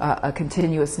into a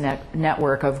continuous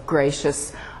network of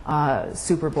gracious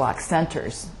superblock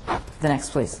centers. The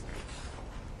next, please.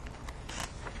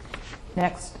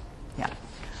 Next. Yeah.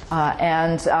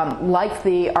 Like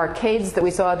the arcades that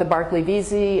we saw at the Barclay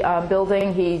Vesey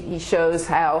building, he shows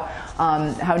how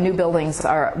new buildings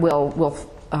will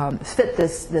fit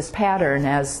this pattern,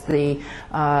 as the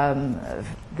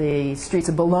streets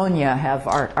of Bologna have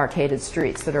arcaded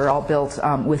streets that are all built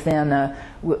within a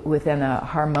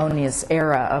harmonious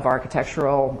era of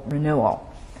architectural renewal.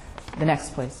 The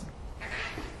next, please.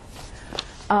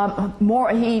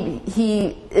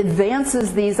 He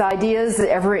advances these ideas at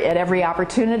every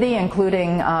opportunity,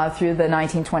 including through the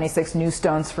 1926 New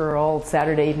Stones for Old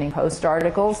Saturday Evening Post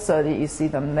articles, so that you see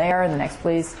them there. The next,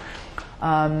 please.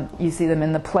 You see them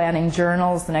in the planning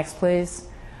journals. The next, please.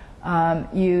 And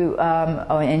you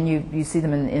see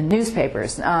them in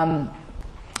newspapers.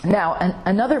 Now,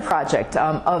 another project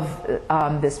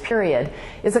of this period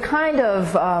is a kind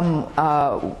of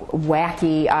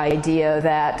wacky idea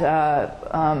that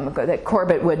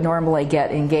Corbett would normally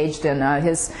get engaged in.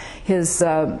 His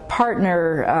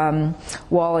partner,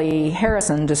 Wally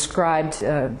Harrison, described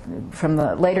from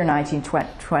the later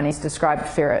 1920s, described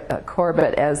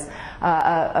Corbett as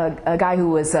a guy who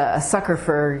was a sucker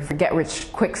for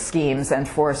get-rich-quick schemes and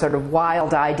for sort of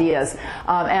wild ideas.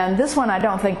 And this one, I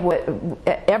don't think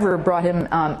ever brought him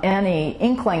any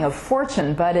inkling of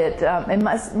fortune, but it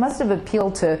must have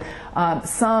appealed to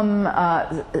some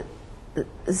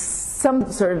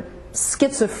sort of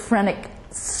schizophrenic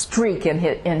streak in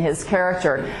his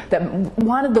character that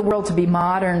wanted the world to be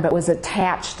modern, but was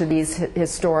attached to these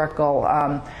historical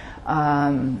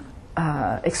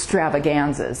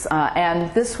extravaganzas.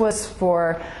 And this was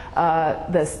for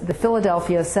the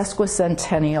Philadelphia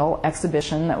Sesquicentennial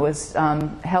exhibition that was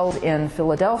held in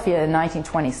Philadelphia in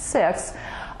 1926.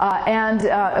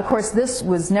 Of course, this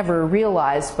was never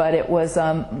realized, but it was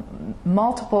a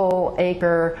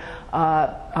multiple-acre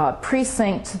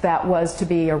precinct that was to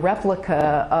be a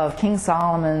replica of King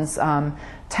Solomon's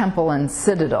temple and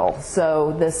citadel.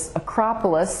 So this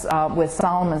Acropolis with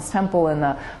Solomon's temple in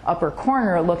the upper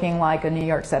corner looking like a New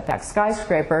York setback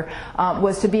skyscraper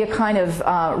was to be a kind of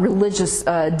religious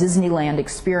Disneyland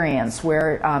experience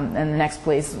where, in the next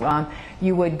place,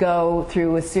 you would go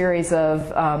through a series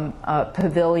of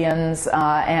pavilions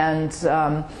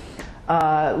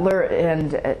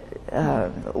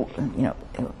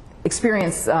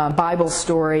experience Bible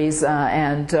stories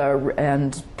and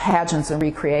pageants and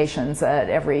recreations at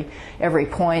every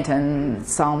point, and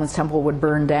Solomon's Temple would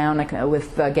burn down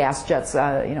with gas jets,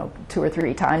 2 or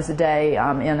 3 times a day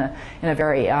in a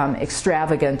very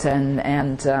extravagant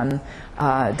and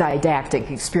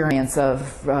didactic experience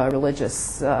of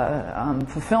religious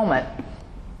fulfillment.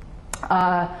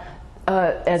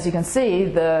 As you can see,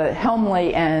 the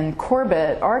Helmley and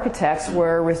Corbett architects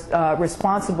were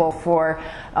responsible for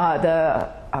the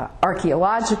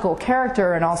archaeological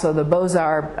character and also the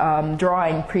Beaux-Arts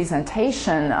drawing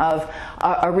presentation of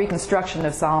a reconstruction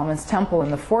of Solomon's Temple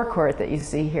in the forecourt that you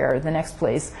see here. The next,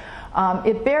 please.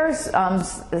 It bears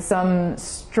some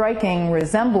striking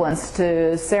resemblance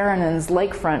to Saarinen's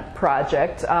lakefront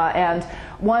project, and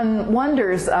one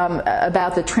wonders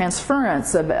about the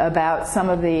transference about some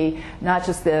of the, not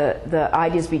just the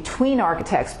ideas between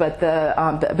architects, but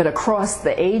across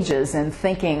the ages in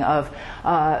thinking of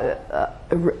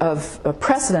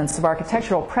precedents, of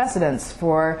architectural precedents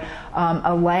for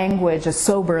a language, a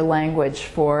sober language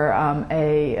for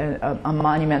a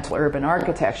monumental urban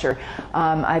architecture.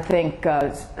 I think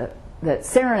that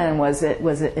Saarinen was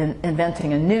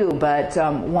inventing anew, but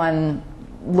one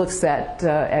looks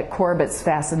at Corbett's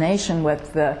fascination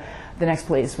with the next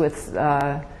place, with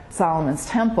Solomon's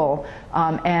Temple,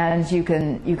 and you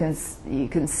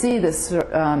can see this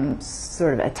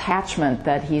sort of attachment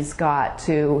that he's got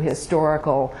to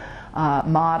historical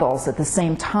models at the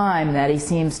same time that he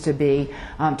seems to be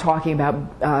talking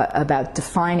about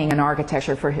defining an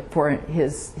architecture for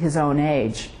his own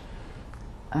age.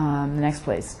 The next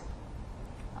place.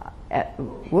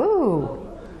 Woo!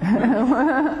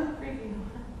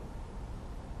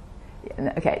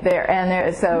 Okay,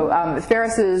 there. So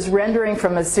Ferris is rendering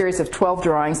from a series of 12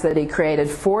 drawings that he created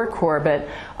for Corbett,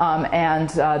 and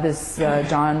this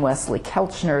John Wesley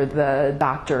Kelchner, the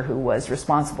doctor who was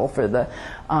responsible for the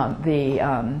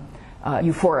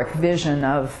euphoric vision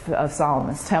of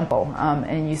Solomon's Temple.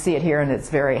 And you see it here in its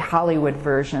very Hollywood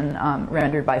version,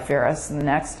 rendered by Ferris. And the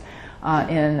next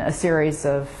in a series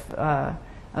of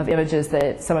images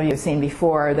that some of you have seen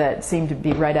before that seem to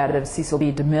be right out of Cecil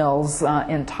B. DeMille's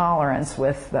Intolerance,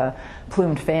 with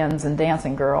plumed fans and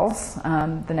dancing girls.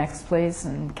 The next, please,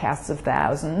 and casts of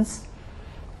thousands.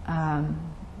 The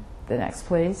next,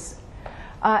 please.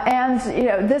 And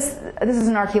this is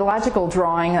an archaeological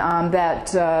drawing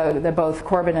that both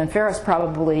Corbett and Ferris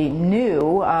probably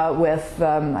knew, with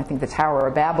I think the Tower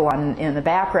of Babylon in the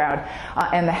background,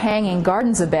 and the Hanging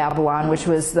Gardens of Babylon, which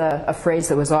was a phrase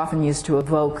that was often used to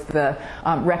evoke the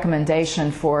recommendation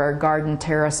for garden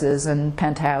terraces and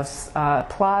penthouse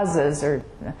plazas, or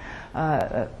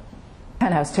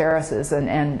penthouse terraces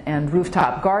and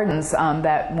rooftop gardens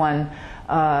that one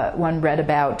read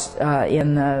about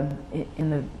in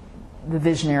the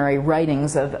visionary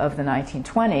writings of the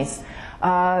 1920s.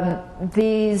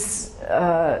 These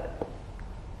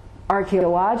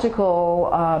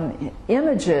archaeological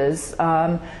images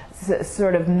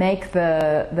sort of make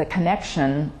the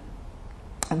connection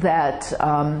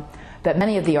that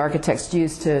many of the architects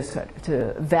used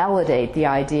to validate the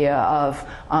idea of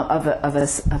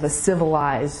a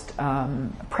civilized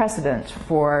precedent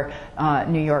for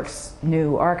New York's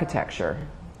new architecture,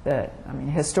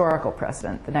 historical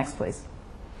precedent. The next, please.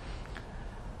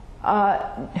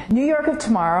 New York of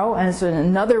Tomorrow, and it's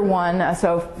another one.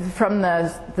 So from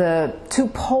the two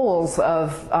poles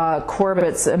of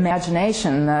Corbett's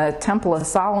imagination, the Temple of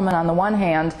Solomon on the one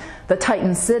hand, the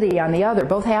Titan City on the other,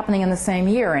 both happening in the same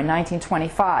year, in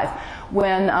 1925.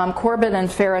 When Corbett and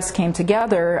Ferris came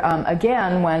together,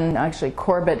 again, when actually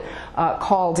Corbett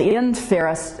called in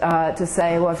Ferris to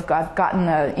say, well, I've gotten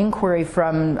an inquiry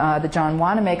from the John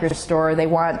Wanamaker store. They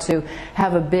want to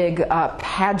have a big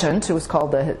pageant. It was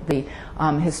called the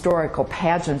historical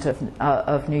pageant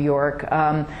of New York,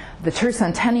 the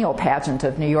Tercentennial pageant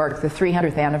of New York, the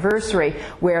 300th anniversary,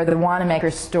 where the Wanamaker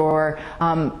store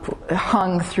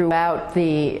hung throughout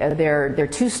their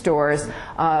two stores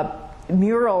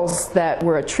murals that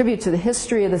were a tribute to the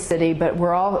history of the city,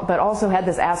 but also had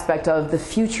this aspect of the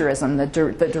futurism, the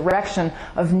direction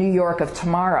of New York of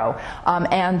tomorrow.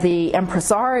 And the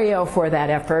impresario for that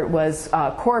effort was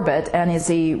Corbett, and as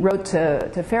he wrote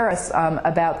to Ferris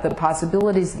about the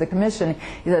possibilities of the commission,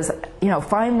 he says,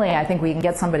 finally I think we can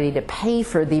get somebody to pay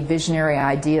for the visionary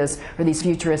ideas, or these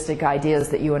futuristic ideas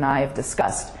that you and I have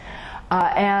discussed.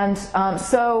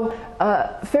 So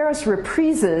Ferris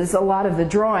reprises a lot of the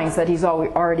drawings that he's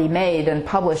already made and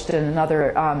published in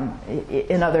other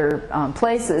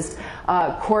places.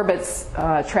 Corbett's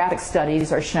traffic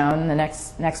studies are shown, the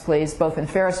next please, both in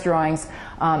Ferris drawings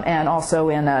and also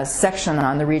in a section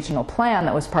on the regional plan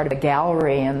that was part of a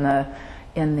gallery in the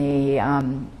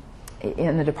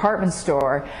department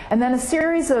store, and then a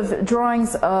series of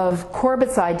drawings of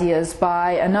Corbett's ideas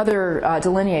by another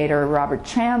delineator, Robert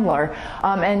Chandler,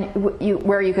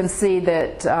 where you can see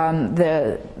that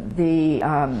the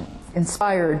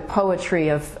inspired poetry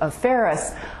of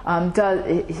Ferris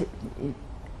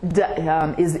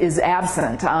is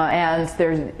absent, and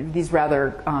there's these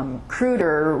rather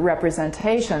cruder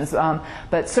representations,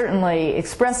 but certainly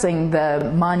expressing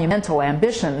the monumental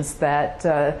ambitions that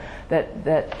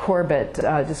Corbett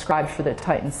described for the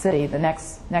Titan City. The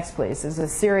next please is a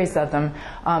series of them.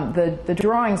 The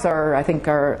drawings I think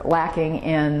are lacking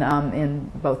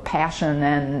in both passion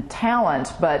and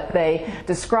talent, but they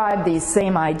describe these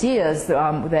same ideas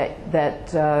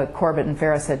that Corbett and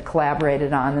Ferris had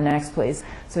collaborated on. The next please.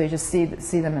 So you just see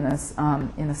them in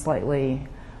a slightly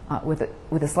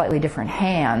with a slightly different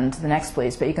hand. The next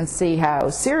please. But you can see how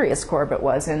serious Corbett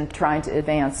was in trying to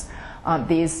advance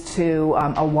these to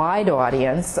a wide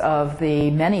audience of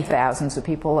the many thousands of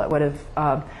people that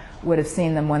would have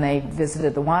seen them when they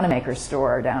visited the Wanamaker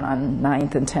store down on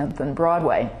 9th and 10th and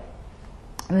Broadway.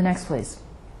 And the next please.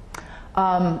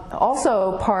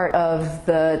 Also part of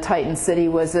the Titan City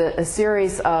was a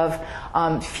series of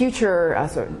future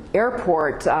sort of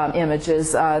airport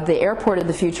images. The Airport of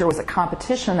the Future was a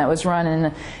competition that was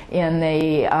run in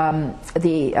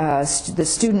the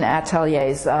student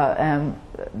ateliers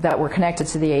that were connected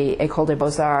to the École des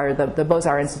Beaux-Arts, the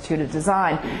Beaux-Arts Institute of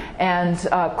Design. And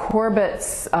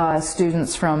Corbett's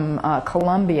students from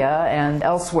Columbia and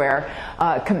elsewhere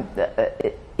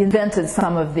invented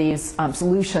some of these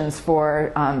solutions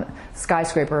for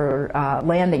skyscraper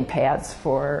landing pads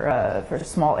for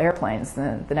small airplanes.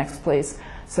 The next please.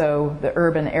 So the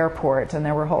urban airport, and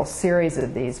there were a whole series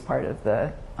of these, part of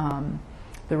the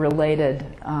related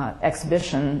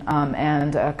exhibition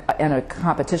and a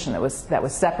competition that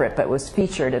was separate but was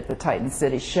featured at the Titan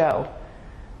City show.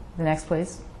 The next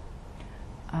please.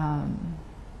 And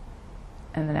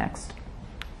the next.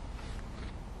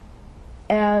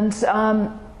 And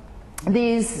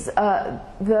the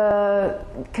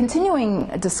continuing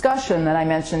discussion that I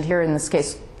mentioned here in this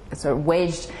case sort of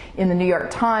waged in the New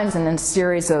York Times and in a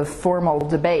series of formal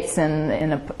debates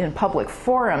in public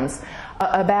forums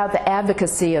about the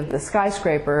advocacy of the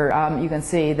skyscraper. You can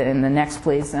see that in the next,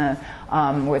 please,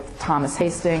 with Thomas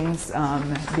Hastings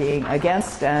being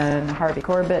against and Harvey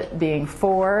Corbett being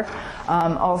for.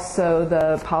 Also,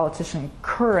 the politician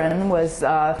Curran was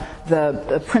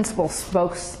the principal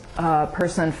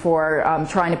spokesperson for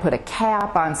trying to put a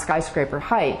cap on skyscraper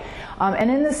height.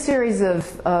 And in this series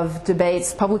of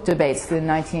debates, public debates in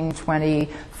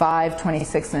 1925,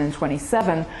 26, and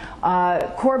 27,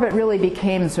 Corbett really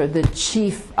became sort of the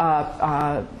chief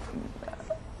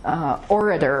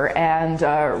orator and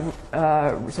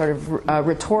sort of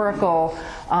rhetorical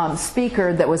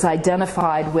speaker that was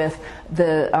identified with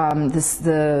the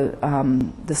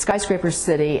skyscraper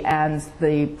city and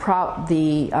the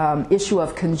issue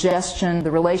of congestion,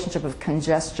 the relationship of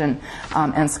congestion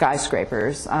and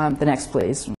skyscrapers. The next,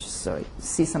 please, just so you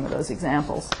see some of those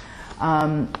examples.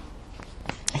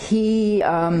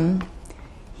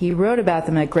 He wrote about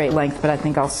them at great length, but I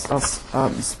think I'll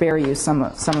spare you some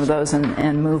of those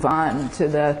and move on to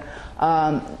the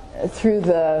through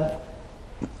the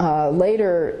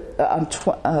later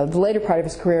part of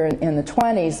his career in the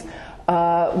 20s,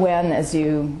 when, as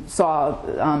you saw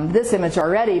this image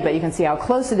already, but you can see how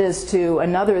close it is to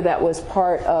another that was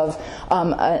part of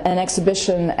an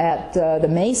exhibition at the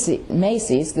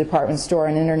Macy's, the department store,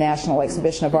 an international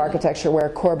exhibition of architecture where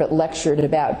Corbett lectured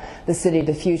about the city of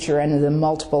the future and the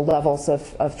multiple levels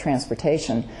of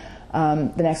transportation.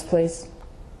 The next, please.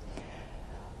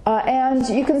 And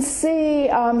you can see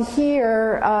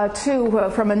here, too,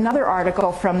 from another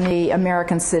article from the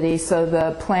American City, so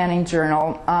the Planning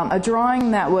Journal, a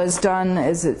drawing that was done,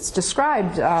 as it's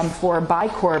described, by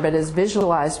Corbett, is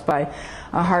visualized by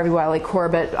Harvey Wiley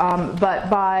Corbett, but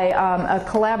by a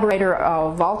collaborator,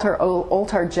 Walter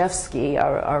Oltarjevsky,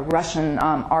 a Russian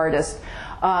artist,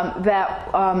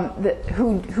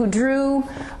 who drew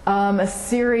a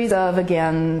series of,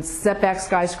 again, setback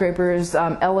skyscrapers,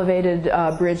 elevated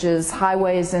bridges,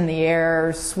 highways in the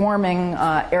air, swarming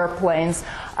airplanes.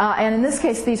 And in this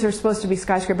case, these are supposed to be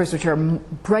skyscrapers which are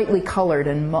brightly colored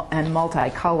and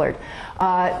multicolored.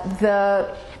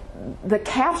 The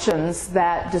captions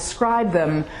that describe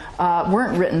them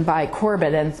weren't written by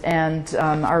Corbett and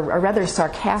are rather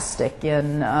sarcastic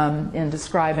in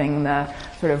describing the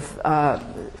sort of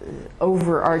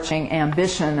overarching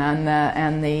ambition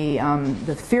and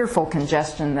the fearful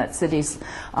congestion that cities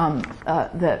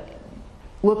that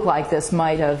look like this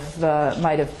might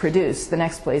have produced. The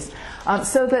next, please.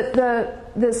 So that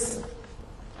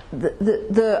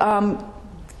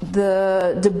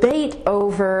the debate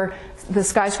over the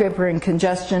skyscraper and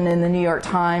congestion in the New York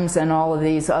Times and all of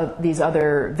these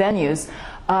other venues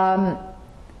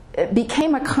it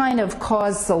became a kind of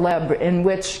cause célèbre in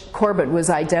which Corbett was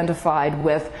identified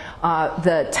with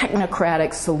the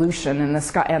technocratic solution and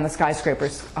the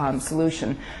skyscraper's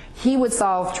solution. He would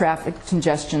solve traffic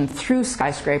congestion through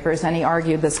skyscrapers, and he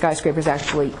argued that skyscrapers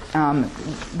actually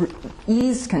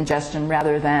eased congestion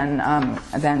rather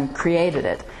than created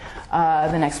it.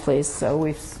 The next, please. So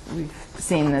we've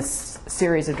seen this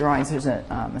series of drawings. There's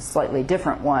a slightly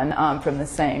different one from the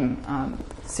same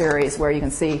series where you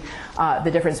can see the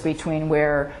difference between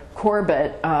where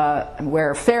Corbett,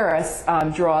 where Ferris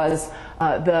draws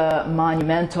the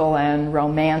monumental and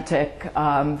romantic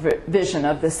vision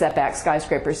of the setback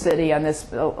skyscraper city, and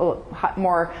this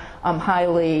more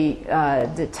highly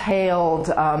detailed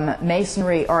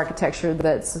masonry architecture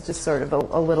that's just sort of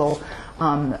a little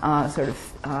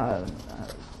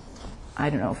I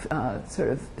don't know, sort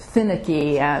of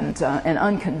finicky and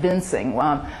unconvincing.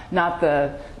 Not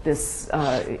this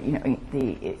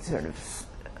the sort of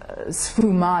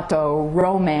sfumato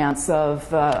romance of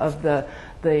the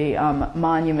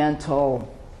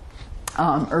monumental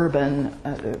urban,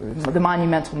 the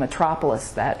monumental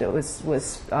metropolis that it was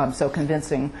so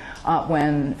convincing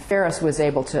when Ferris was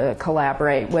able to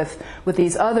collaborate with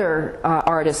these other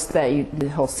artists the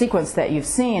whole sequence that you've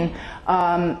seen,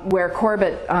 where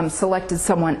Corbett selected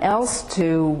someone else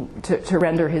to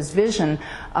render his vision.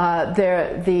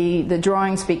 The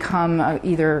drawings become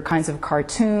either kinds of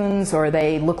cartoons, or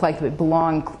they look like they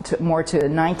belong more to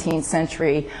 19th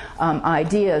century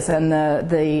ideas, and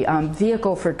the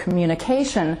vehicle for communication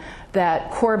that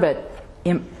Corbett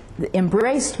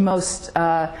embraced most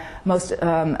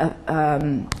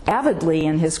avidly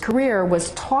in his career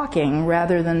was talking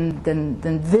rather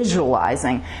than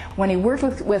visualizing. When he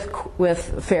worked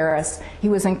with Ferris, he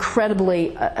was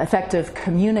incredibly effective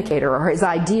communicator, or his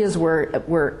ideas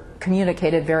were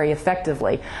communicated very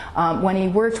effectively. When he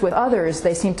worked with others,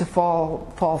 they seemed to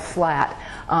fall flat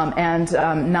and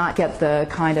not get the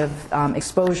kind of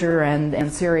exposure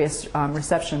and serious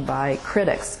reception by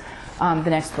critics. The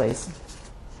next, please.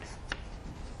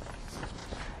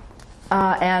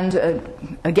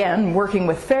 Again, working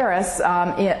with Ferris in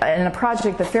a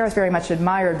project that Ferris very much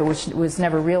admired, but which was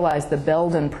never realized, the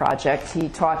Belden project. He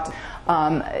talked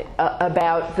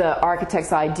about the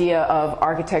architect's idea of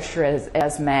architecture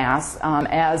as mass,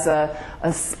 as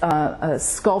a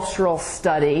sculptural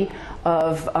study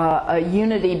of a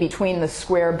unity between the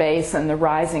square base and the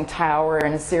rising tower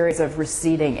and a series of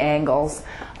receding angles.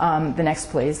 The next,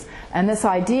 please. And this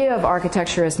idea of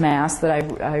architecture as mass that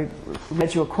I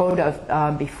read you a quote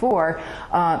of before,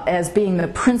 as being the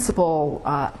principal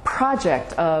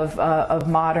project of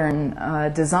modern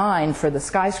design for the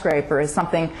skyscraper, is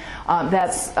something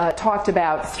that's talked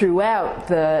about throughout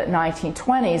the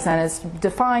 1920s and is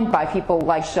defined by people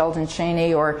like Sheldon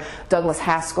Chaney or Douglas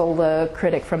Haskell, the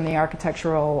critic from the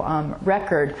Architectural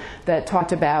Record, that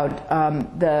talked about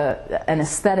an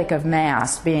aesthetic of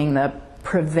mass being the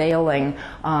prevailing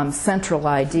central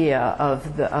idea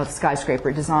of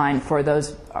skyscraper design for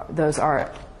those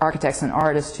architects and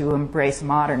artists who embrace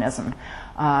modernism.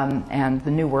 And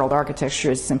the New World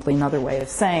architecture is simply another way of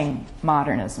saying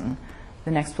modernism.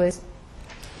 The next, please.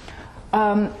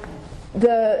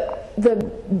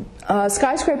 The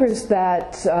skyscrapers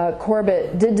that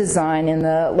Corbett did design in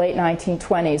the late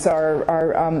 1920s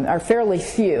are fairly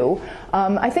few.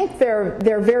 I think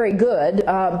they're very good,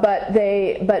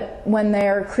 but when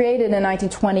they're created in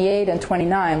 1928 and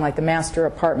 29, like the master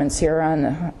apartments here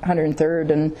on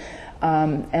 103rd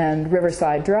and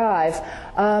Riverside Drive,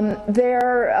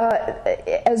 they're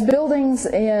as buildings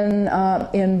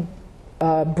in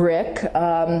brick.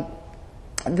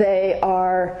 They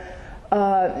are.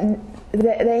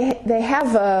 They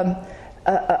have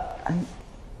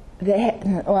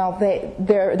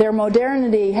their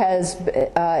modernity has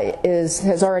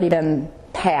already been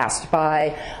passed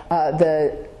by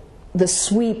the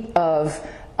sweep of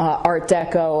Art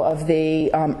Deco, of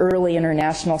the early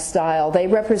international style. They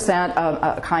represent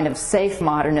a kind of safe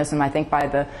modernism, I think, by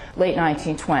the late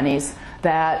 1920s.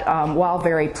 That while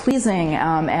very pleasing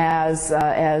as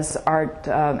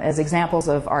examples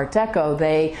of Art Deco,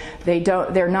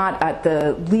 they're not at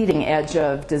the leading edge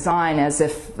of design as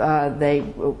if they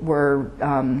were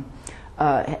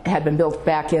had been built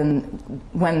back in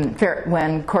when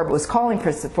Corbett was calling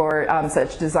for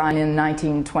such design in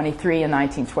 1923 and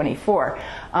 1924.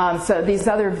 So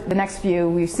the next view,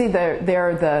 we see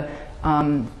they're the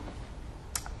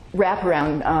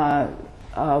wraparound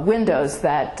windows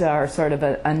that are sort of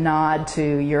a nod to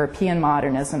European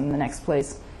modernism. The next,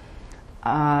 please.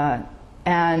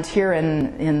 And here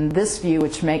in this view,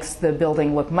 which makes the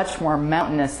building look much more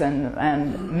mountainous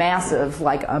and massive,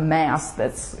 like a mass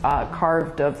that's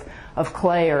carved of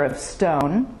clay or of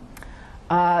stone.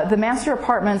 The master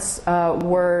apartments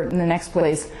were, in the next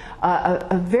place,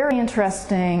 a very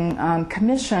interesting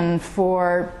commission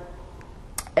for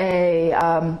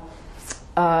an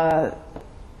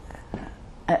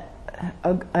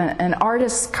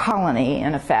artist's colony,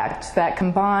 in effect, that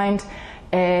combined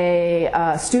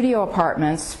studio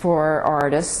apartments for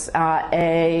artists,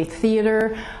 a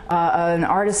theater, an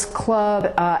artist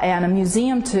club, and a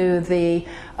museum to the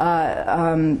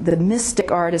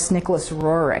mystic artist Nicholas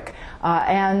Roerich.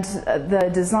 And the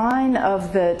design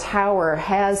of the tower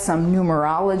has some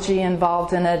numerology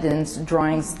involved in it, in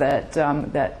drawings that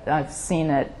I've seen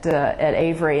at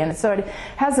Avery, and so it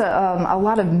has a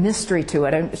lot of mystery to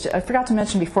it. I forgot to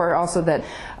mention before also that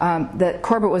that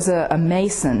Corbett was a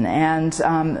Mason, and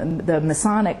the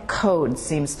Masonic code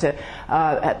seems to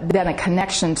been a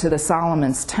connection to the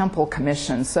Solomon's Temple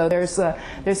Commission. So there's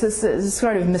this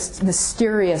sort of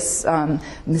mysterious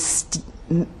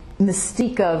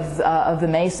mystique of the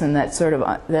Mason that sort of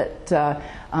that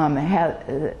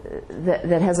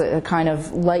has a kind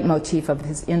of leitmotif of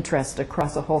his interest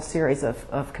across a whole series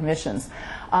of commissions.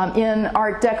 In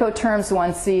Art Deco terms,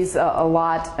 one sees a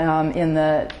lot in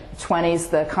the 20s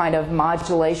the kind of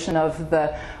modulation of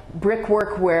the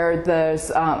brickwork, where there's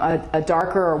a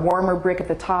darker or warmer brick at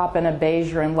the top and a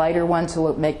beigeier and lighter one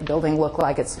to make the building look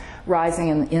like it's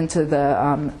rising into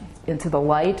the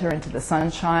light or into the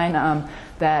sunshine.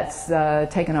 That's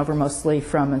taken over mostly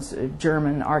from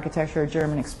German architecture,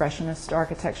 German expressionist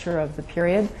architecture of the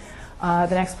period. The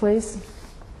next, please.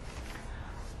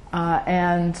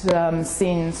 and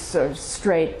seen sort of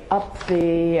straight up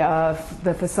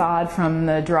the facade from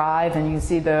the drive, and you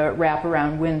see the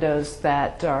wraparound windows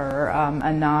that are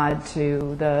a nod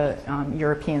to the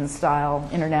European style,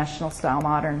 international style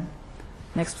modern.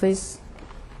 Next, please.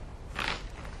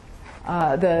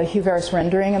 The Hugh Verris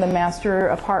rendering of the master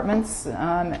apartments,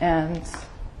 and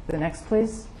the next,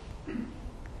 please.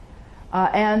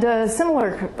 And a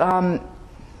similar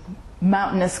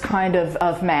mountainous kind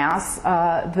of mass,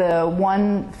 the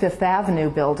 1 Fifth Avenue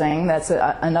building, that's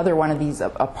another one of these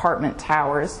apartment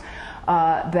towers,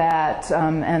 and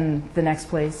the next,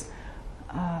 please.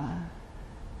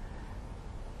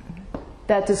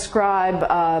 That describe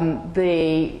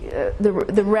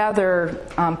the rather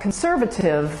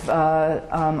conservative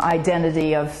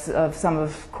identity of some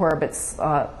of Corbett's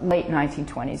late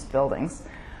 1920s buildings.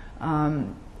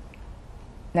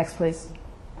 Next, please.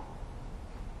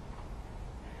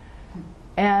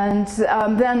 And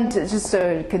then just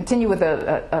to continue with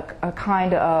a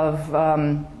kind of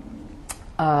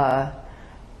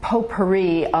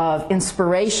potpourri of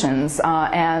inspirations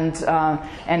and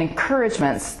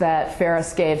encouragements that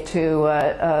Ferris gave to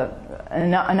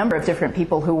a number of different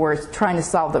people who were trying to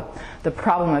solve the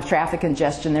problem of traffic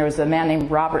congestion. There was a man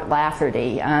named Robert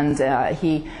Lafferty, and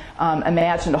he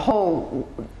imagined a whole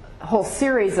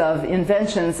series of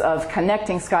inventions of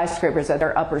connecting skyscrapers at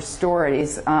their upper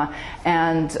stories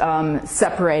and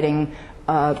separating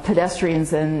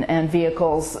pedestrians and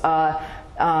vehicles,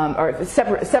 or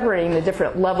separating the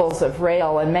different levels of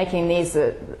rail and making these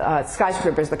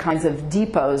skyscrapers the kinds of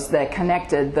depots that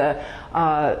connected the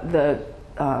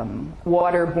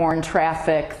waterborne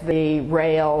traffic, the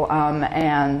rail,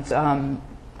 and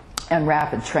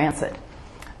rapid transit.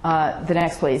 The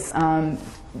next, please.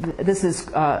 This is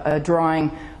a drawing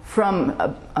from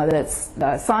that's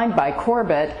signed by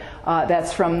Corbett.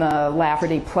 That's from the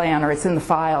Lafferty plan, or it's in the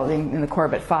file, in the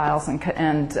Corbett files,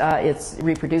 and it's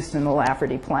reproduced in the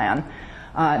Lafferty plan.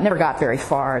 Never got very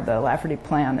far. The Lafferty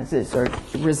plan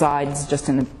resides just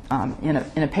in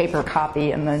a paper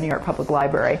copy in the New York Public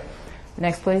Library.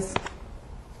 Next, please.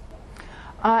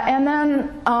 And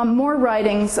then more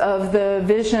writings of the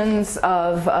visions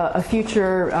of a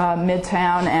future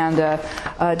Midtown, and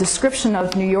a description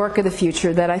of New York of the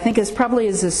future that I think is probably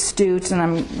as astute, and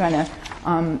I'm going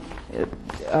to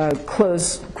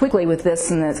close quickly with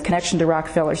this in the connection to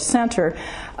Rockefeller Center.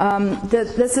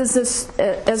 That this is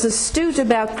as astute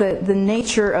about the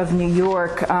nature of New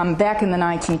York back in the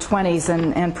 1920s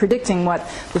and predicting what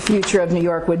the future of New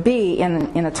York would be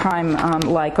in a time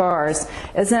like ours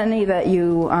as any that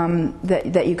you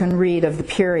can read of the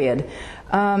period.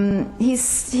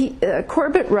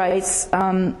 Corbett writes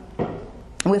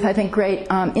with, I think, great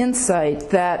insight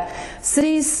that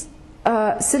cities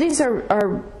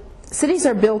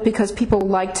are built because people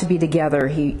like to be together,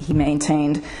 he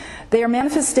maintained. They are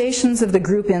manifestations of the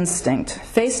group instinct.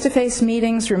 Face-to-face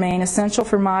meetings remain essential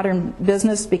for modern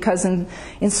business because in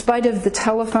spite of the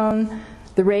telephone,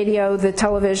 the radio, the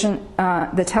television,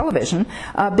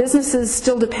 businesses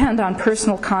still depend on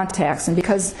personal contacts, and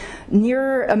because the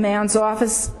nearer a man's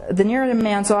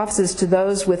offices to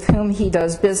those with whom he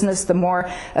does business, the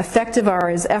more effective are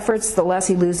his efforts, the less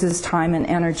he loses time and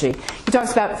energy. He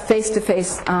talks about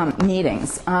face-to-face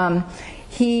meetings.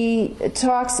 He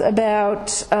talks about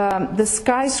the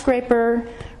skyscraper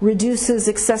reduces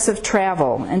excessive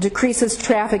travel and decreases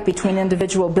traffic between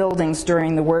individual buildings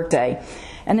during the workday.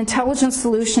 An intelligent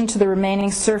solution to the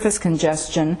remaining surface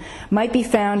congestion might be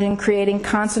found in creating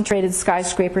concentrated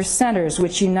skyscraper centers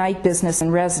which unite business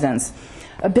and residents.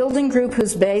 A building group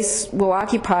whose base will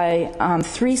occupy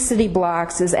 3 city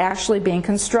blocks is actually being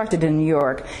constructed in New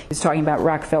York. He's talking about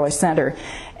Rockefeller Center.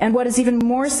 And what is even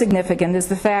more significant is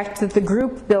the fact that the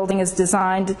group building is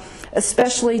designed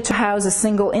especially to house a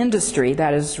single industry,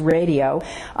 that is radio,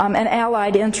 and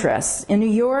allied interests. In New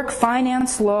York,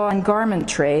 finance, law, and garment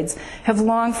trades have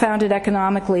long found it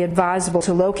economically advisable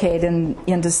to locate in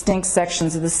distinct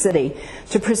sections of the city.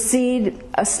 To proceed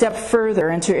a step further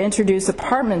and to introduce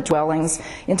apartment dwellings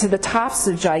into the tops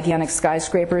of gigantic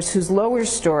skyscrapers whose lower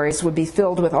stories would be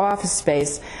filled with office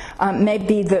space may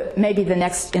be the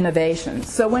next innovation.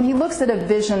 So when he looks at a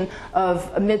vision of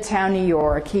Midtown New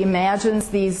York, he imagines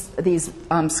these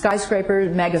skyscraper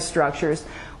megastructures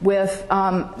with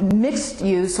mixed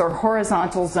use or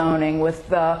horizontal zoning,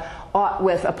 with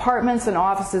apartments and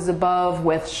offices above,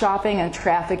 with shopping and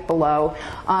traffic below.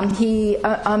 He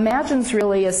imagines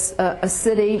really a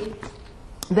city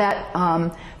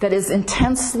that is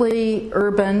intensely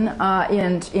urban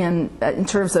in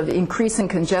terms of increasing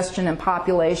congestion and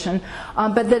population,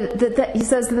 but he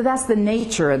says that that's the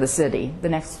nature of the city. The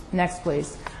next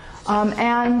please.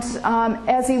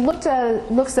 As he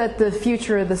looks at the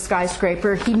future of the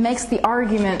skyscraper, he makes the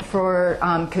argument for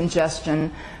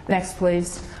congestion. Next,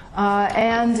 please.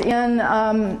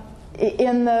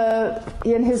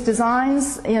 In his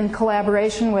designs, in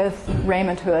collaboration with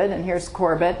Raymond Hood, and here's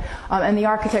Corbett, and the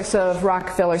architects of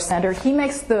Rockefeller Center, he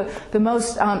makes the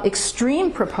most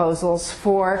extreme proposals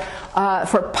for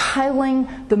piling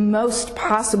the most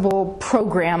possible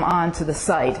program onto the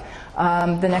site.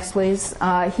 The next, please.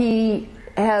 He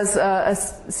has a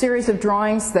series of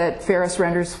drawings that Ferris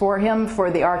renders for him for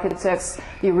the architects,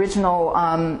 the original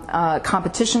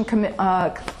competition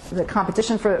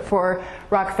for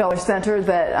Rockefeller Center,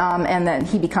 and then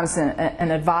he becomes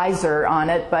an advisor on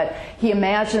it. But he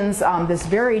imagines this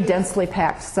very densely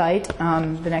packed site,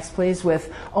 the next please, with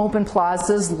open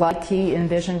plazas like he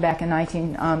envisioned back in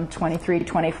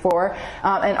 1923-24,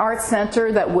 an art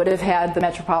center that would have had the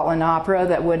Metropolitan Opera,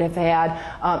 that would have had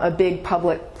a big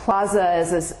public plaza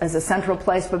as a central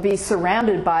place, but be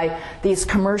surrounded by these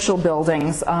commercial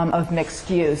buildings of mixed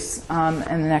use.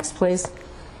 And the next please.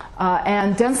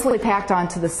 And densely packed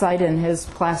onto the site in his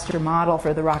plaster model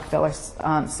for the Rockefeller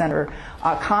Center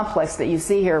complex that you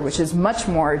see here, which is much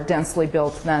more densely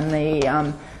built than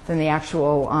the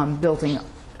actual building.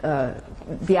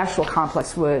 The actual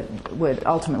complex would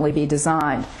ultimately be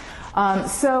designed.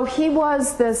 So he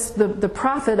was the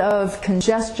prophet of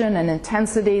congestion and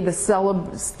intensity, the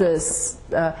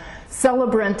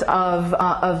celebrant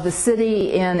of the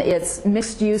city in its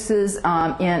mixed uses,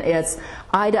 in its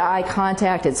eye-to-eye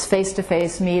contact, its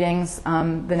face-to-face meetings.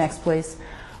 The next, please.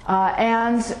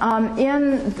 In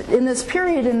this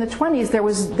period in the 20s,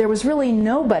 there was really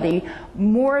nobody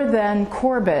more than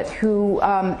Corbett who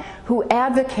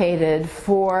advocated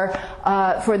for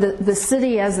the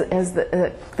city as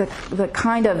the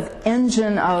kind of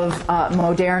engine of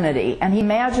modernity, and he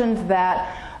imagined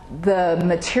that the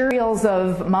materials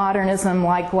of modernism,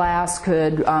 like glass,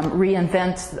 could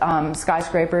reinvent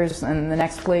skyscrapers. And the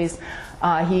next, please.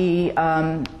 He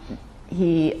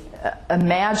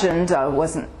imagined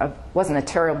wasn't a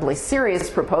terribly serious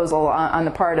proposal on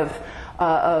the part of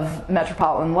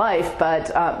metropolitan life, but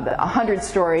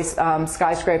 100-story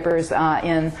skyscrapers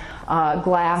in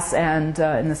glass and,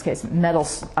 in this case, metal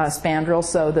spandrels.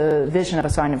 So the vision of a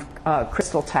kind of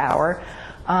crystal tower.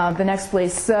 The next,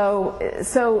 please. So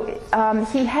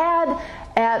he had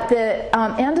at the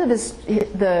end of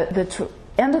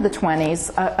end of the 20s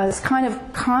a kind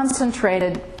of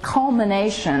concentrated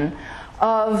culmination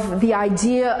of the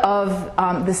idea of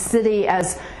the city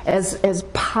as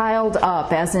piled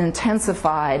up, as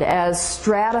intensified, as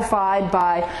stratified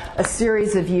by a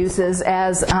series of uses,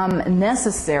 as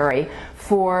necessary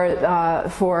for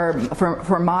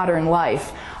modern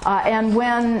life. And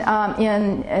when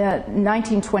in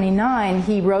 1929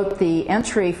 he wrote the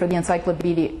entry for the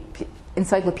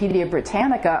Encyclopedia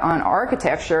Britannica on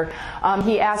architecture,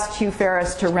 he asked Hugh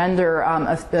Ferris to render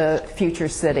the future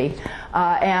city,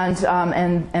 and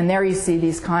there you see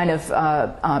these kind of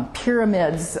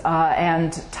pyramids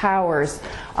and towers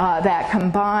that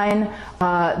combine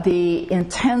the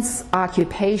intense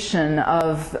occupation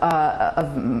of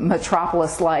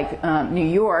metropolis like New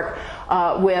York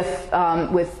with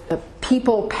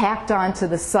people packed onto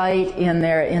the site in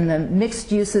the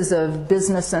mixed uses of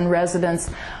business and residence,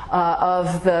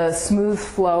 of the smooth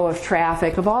flow of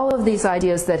traffic, of all of these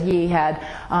ideas that he had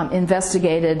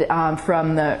investigated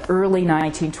from the early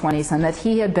 1920s, and that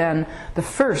he had been the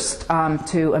first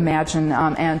to imagine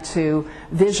and to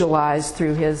visualize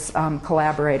through his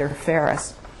collaborator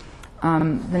Ferris.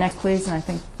 The next, please, and I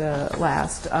think the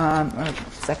last, or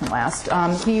second last.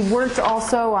 He worked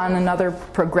also on another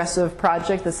progressive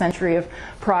project, the Century of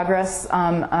Progress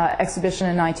exhibition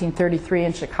in 1933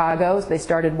 in Chicago. They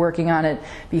started working on it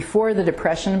before the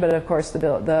Depression, but of course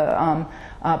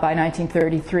by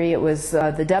 1933 it was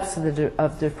the depths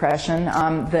of Depression.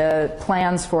 The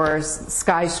plans for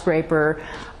skyscraper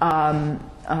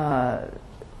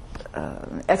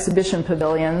exhibition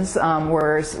pavilions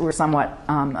were somewhat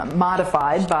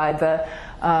modified by the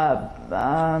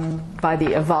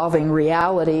evolving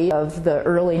reality of the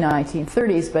early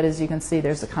 1930s. But as you can see,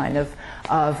 there's a kind of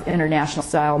international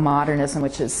style modernism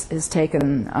which is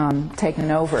taken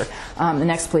over. The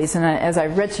next, please. And as I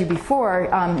read to you before,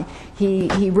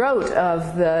 he wrote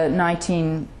of the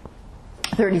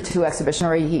 1932 exhibition,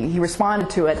 or he responded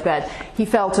to it, that he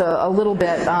felt a little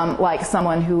bit like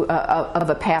someone who of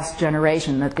a past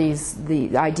generation, that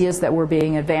the ideas that were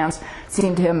being advanced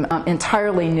seemed to him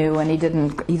entirely new, and he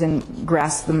didn't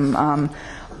grasp them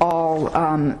all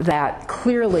that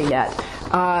clearly yet.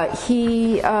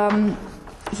 He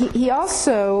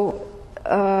also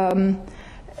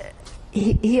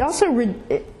he also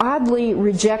oddly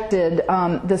rejected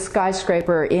the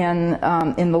skyscraper in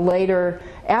the later,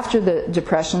 after the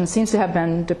Depression. Seems to have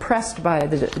been depressed by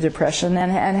the Depression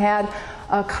and had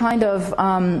a kind of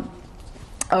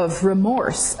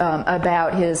remorse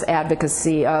about his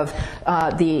advocacy of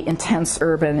the intense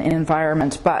urban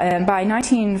environment. And by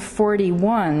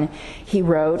 1941, he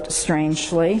wrote,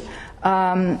 strangely,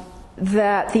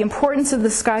 that the importance of the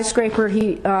skyscraper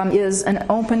is an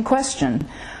open question.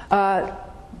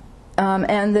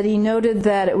 And that he noted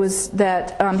that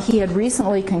he had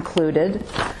recently concluded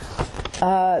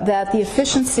that the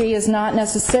efficiency is not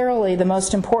necessarily the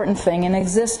most important thing in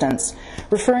existence,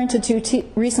 referring to two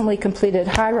recently completed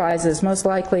high-rises, most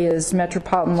likely as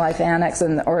Metropolitan Life Annex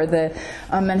or the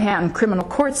Manhattan Criminal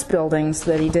Courts buildings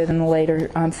that he did in the later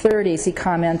 30s. He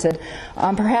commented,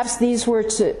 perhaps these were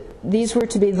to be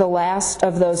the last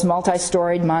of those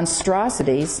multi-storied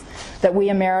monstrosities that we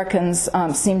Americans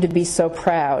seem to be so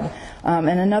proud.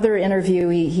 In another interview,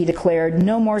 he declared,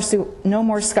 no more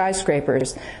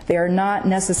skyscrapers. They are not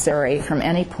necessary from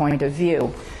any point of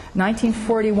view.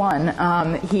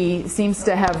 1941, he seems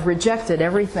to have rejected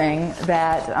everything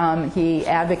that he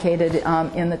advocated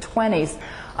in the 20s.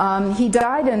 He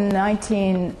died in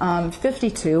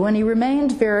 1952, and he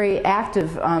remained very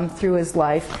active through his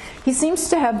life. He seems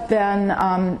to have been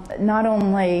not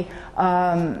only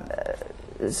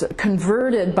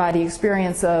converted by the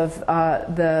experience of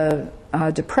the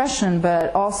Depression,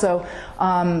 but also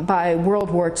by World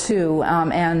War II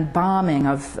and bombing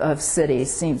of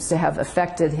cities seems to have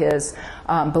affected his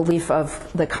belief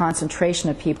of the concentration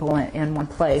of people in one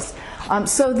place.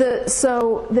 So this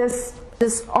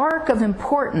arc of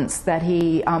importance that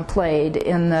he played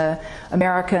in the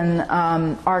American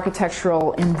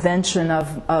architectural invention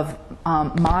of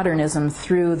modernism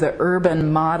through the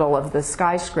urban model of the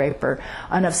skyscraper,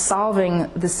 and of solving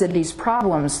the city's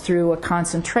problems through a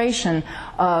concentration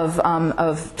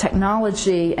of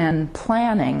technology and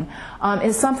planning,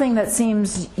 is something that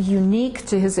seems unique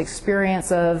to his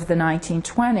experience of the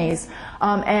 1920s,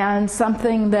 and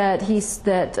something that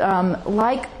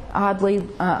like oddly,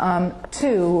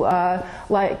 too,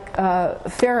 like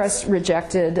Ferris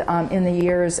rejected in the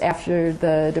years after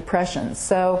the Depression.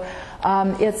 So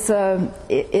it's a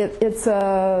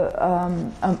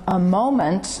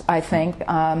moment, I think, the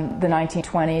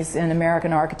 1920s in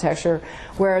American architecture,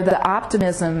 where the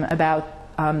optimism about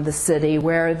the city,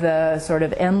 where the sort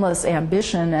of endless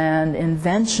ambition and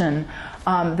invention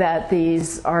that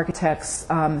these architects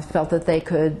felt that they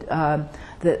could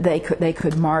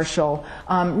marshal,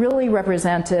 really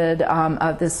represented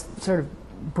this sort of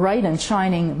bright and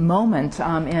shining moment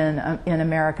in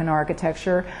American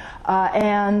architecture,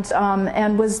 and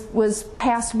was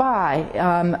passed by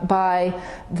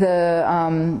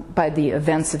the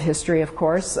events of history, of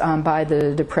course, by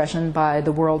the Depression, by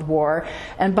the World War,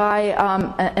 and by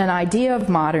an idea of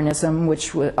modernism,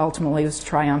 which ultimately was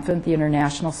triumphant, the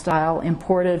international style,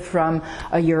 imported from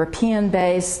a European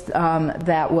base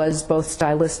that was both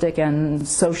stylistic and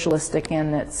socialistic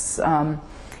in its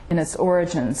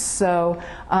origins. So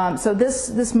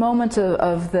this moment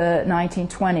of the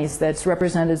 1920s that's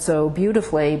represented so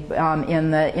beautifully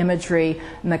in the imagery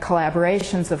and the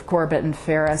collaborations of Corbett and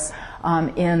Ferris,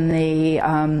 and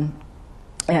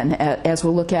as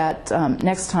we'll look at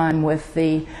next time with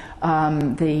the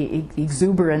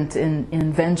exuberant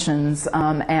inventions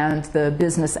and the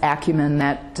business acumen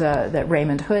that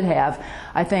Raymond Hood have,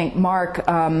 I think mark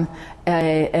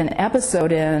an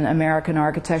episode in American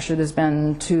architecture that's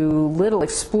been too little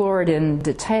explored in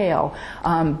detail,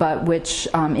 but which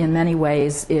in many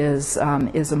ways is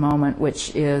a moment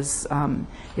which is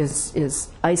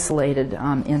isolated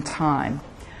in time.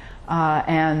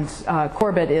 And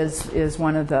Corbett is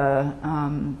one of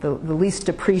the least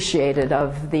appreciated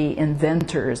of the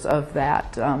inventors of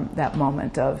that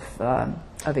moment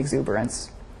of exuberance.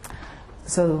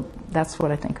 So that's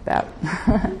what I think about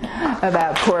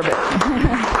about Corbett.